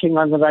are working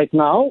on right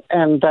now,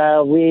 and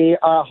we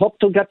hope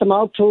to get them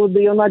out to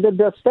the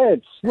United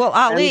States. Well,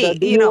 Ali,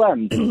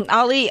 and,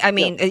 Ali, I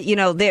mean, the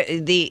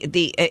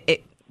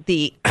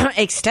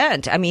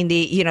extent. I mean,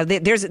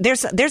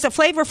 there's a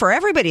flavor for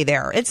everybody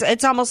there.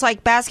 It's almost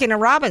like Baskin and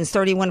Robbins,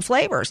 31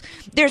 flavors.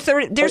 There's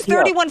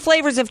 31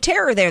 flavors of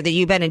terror there that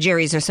you Ben and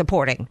Jerry's are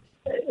supporting.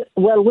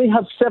 Well, we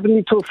have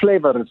 72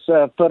 flavors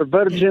for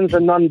virgins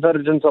and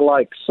non-virgins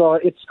alike. So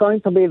it's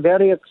going to be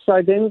very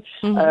exciting.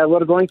 Mm-hmm.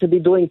 We're going to be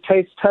doing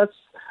taste tests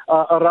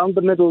around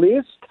the Middle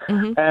East.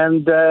 Mm-hmm.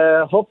 And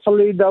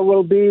hopefully there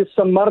will be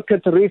some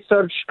market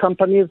research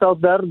companies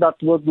out there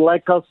that would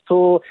like us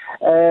to,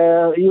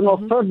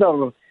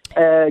 further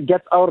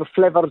get our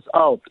flavors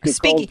out,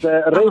 because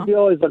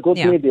radio is a good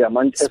medium,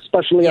 and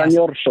especially on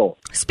your show.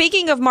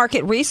 Speaking of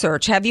market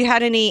research, have you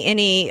had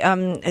any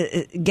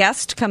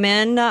guests come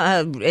in?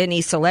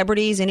 Any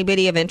celebrities?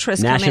 Anybody of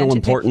interest? National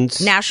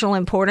importance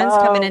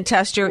come in and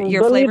test your believe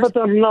flavors? Believe it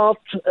or not,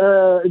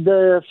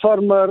 the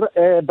former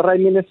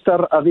Prime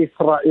Minister of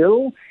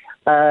Israel,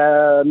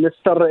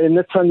 Mr.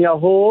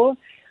 Netanyahu,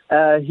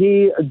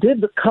 he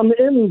did come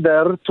in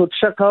there to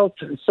check out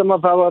some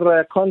of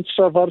our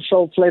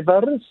controversial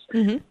flavors.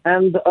 Mm-hmm.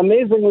 And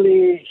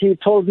amazingly, he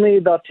told me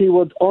that he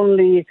would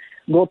only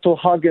go to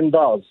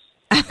Häagen-Dazs.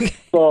 Okay.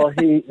 So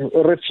he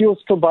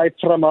refused to buy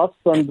from us,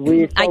 and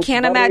we felt I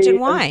can't imagine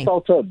why.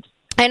 Insulted.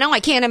 I know. I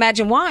can't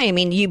imagine why. I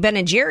mean, you've been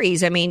in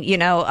Jerry's. I mean,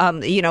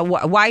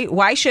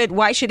 why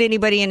should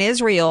anybody in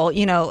Israel,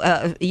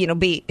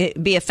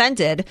 be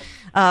offended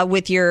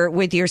with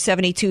your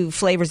 72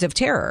 flavors of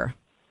terror?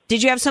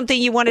 Did you have something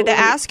you wanted to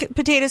ask,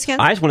 Potato Skins?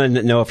 I just wanted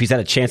to know if he's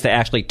had a chance to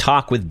actually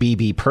talk with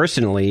BB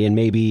personally and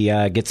maybe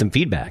get some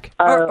feedback.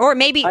 Or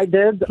maybe... I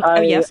did.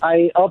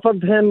 I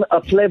offered him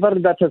a flavor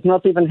that has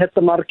not even hit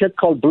the market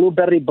called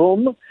Blueberry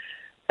Boom.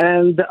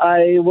 And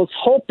I was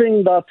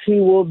hoping that he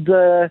would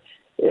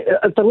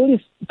at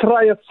least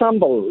try a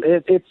sample.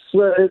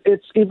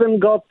 It's even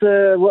got...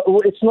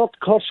 it's not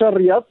kosher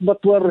yet,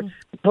 but we're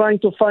trying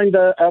to find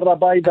a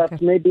rabbi that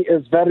maybe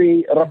is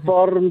very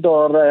reformed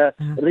or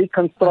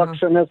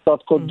reconstructionist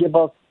that could give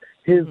us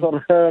his or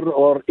her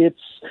or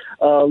its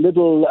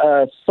little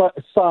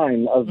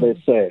sign, as they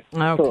say.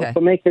 Okay. So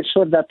to make it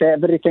sure that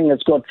everything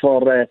is good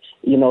for, El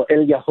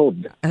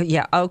Yahud.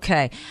 Yeah,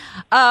 okay.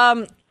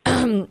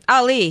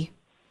 Ali,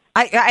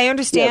 I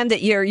understand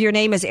that your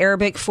name is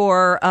Arabic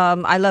for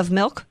I love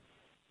milk?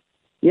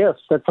 Yes,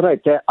 that's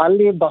right.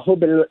 Ali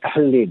Bahub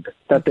al-Halib.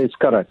 That is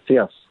correct,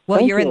 yes. Well,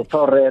 Thank you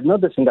for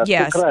noticing that.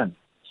 Yes.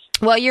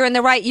 Well, you're in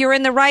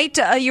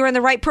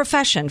the right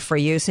profession for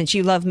you, since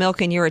you love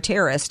milk and you're a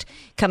terrorist,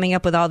 coming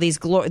up with all these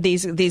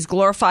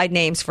glorified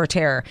names for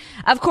terror.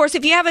 Of course,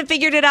 if you haven't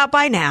figured it out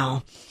by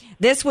now,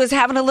 this was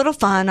having a little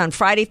fun on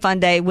Friday Fun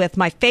Day with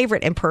my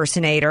favorite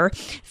impersonator,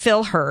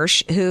 Phil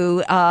Hirsch,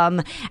 who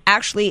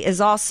actually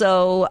is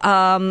also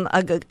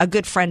a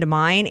good friend of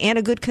mine and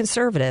a good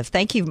conservative.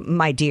 Thank you,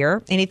 my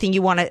dear. Anything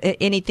you want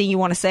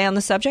to say on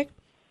the subject?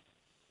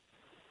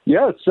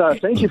 Yes,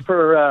 thank you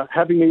for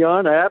having me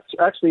on. I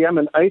actually am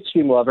an ice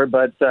cream lover,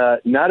 but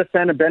not a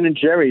fan of Ben &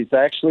 Jerry's.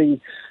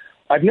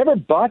 I've never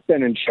bought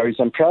Ben & Jerry's,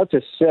 I'm proud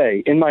to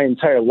say, in my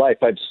entire life.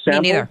 I've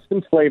sampled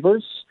some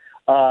flavors.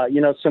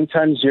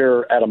 Sometimes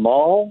you're at a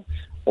mall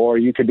Or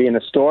you could be in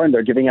a store and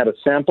they're giving out a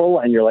sample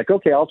and you're like,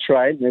 okay, I'll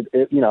try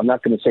it. I'm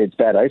not going to say it's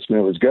bad ice cream.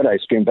 It was good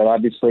ice cream. But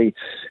obviously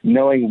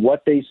knowing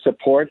what they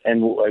support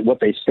and what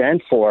they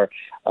stand for,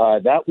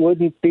 that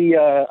wouldn't be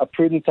a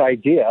prudent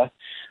idea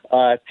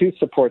to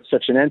support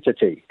such an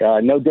entity.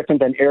 No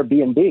different than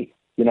Airbnb,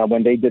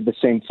 when they did the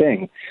same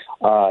thing,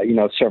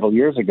 several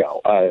years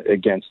ago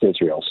against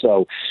Israel.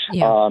 So,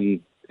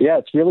 yeah,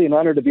 it's really an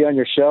honor to be on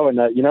your show. And,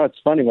 it's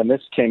funny when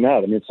this came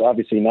out. I mean, it's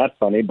obviously not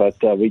funny, but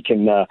we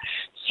can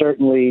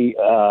certainly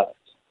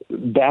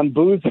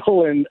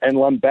bamboozle and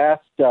lambast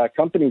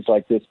companies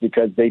like this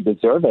because they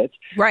deserve it.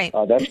 Right.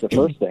 That's the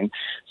first thing.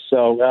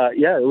 So,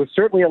 it was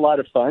certainly a lot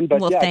of fun.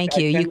 But thank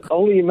you. I can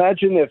only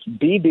imagine if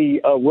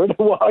Bibi were to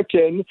walk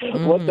in,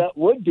 what that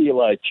would be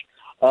like.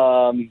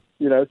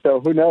 So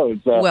who knows?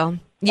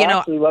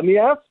 Actually, let me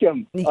ask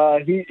him.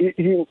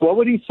 He what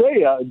would he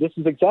say? This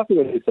is exactly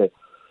what he'd say.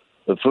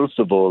 First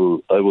of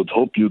all, I would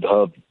hope you'd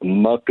have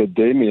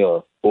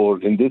macadamia,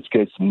 or in this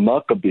case,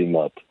 Maccabee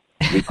nut,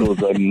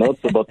 because I'm nuts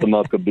about the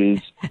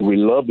Maccabees. We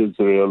love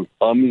Israel.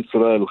 Am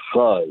Israel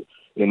Chai,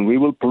 and we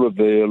will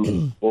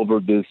prevail over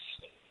this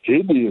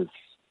hideous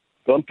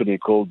company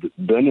called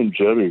Ben &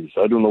 Jerry's.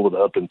 I don't know what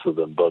happened to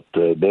them, but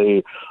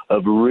they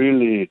have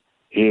really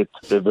hit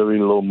a very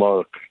low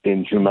mark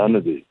in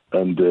humanity.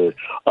 And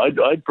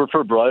I'd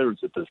prefer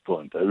Breyers at this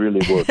point. I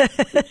really would.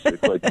 It's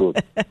quite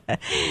good.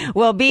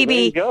 Well, Bibi, so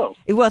there you go.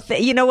 Well,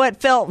 you know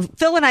what,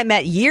 Phil and I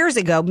met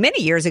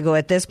many years ago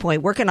at this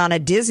point, working on a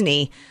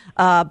Disney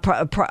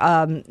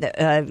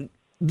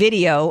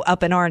video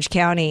up in Orange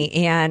County.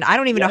 And I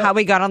don't even know how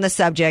we got on the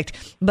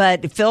subject,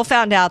 but Phil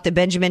found out that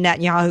Benjamin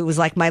Netanyahu was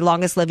like my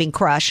longest living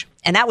crush.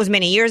 And that was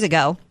many years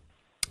ago.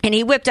 And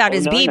he whipped out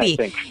his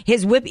BB.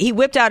 He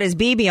whipped out his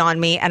BB on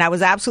me, and I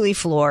was absolutely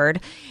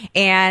floored.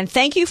 And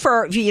thank you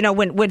for,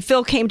 when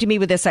Phil came to me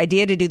with this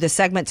idea to do the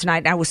segment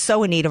tonight, I was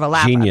so in need of a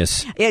laugh.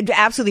 Genius.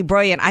 Absolutely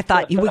brilliant. I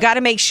thought, we got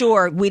to make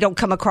sure we don't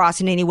come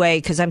across in any way,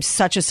 because I'm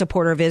such a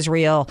supporter of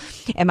Israel,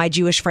 and my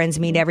Jewish friends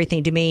mean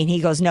everything to me. And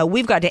he goes, no,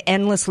 we've got to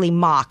endlessly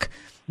mock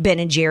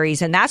Ben &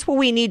 Jerry's, and that's what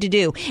we need to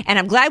do. And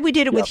I'm glad we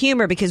did it with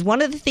humor, because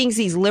one of the things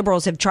these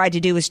liberals have tried to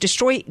do is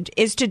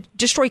to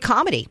destroy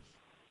comedy.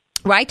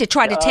 Right? To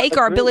try to take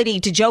our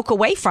ability to joke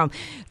away from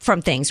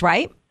things,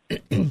 right?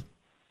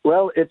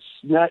 Well, it's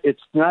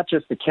not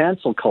just the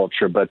cancel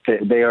culture, but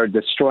they are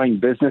destroying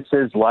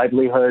businesses,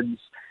 livelihoods.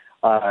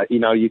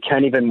 You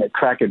can't even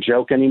crack a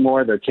joke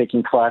anymore. They're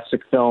taking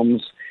classic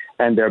films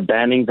and they're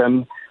banning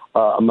them,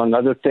 among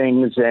other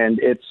things. And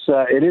it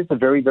is a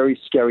very,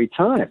 very scary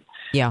time.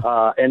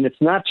 Yeah. And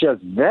it's not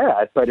just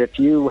that, but if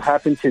you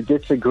happen to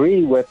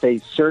disagree with a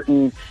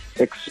certain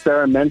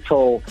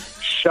experimental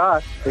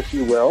shot, if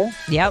you will,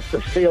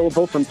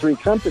 available from 3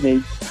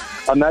 companies,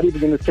 I'm not even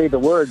going to say the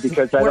word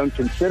because I don't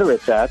consider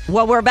it that.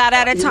 Well, we're about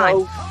out of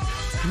time.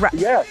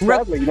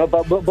 Sadly,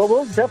 but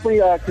we'll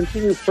definitely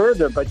continue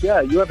further. But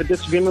you have a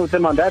disagreement with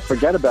them on that,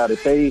 forget about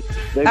it. They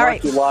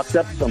want you locked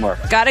up somewhere.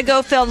 Gotta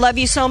go, Phil. Love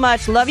you so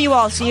much. Love you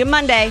all. See you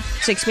Monday,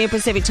 6 p.m.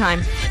 Pacific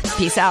time.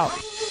 Peace out.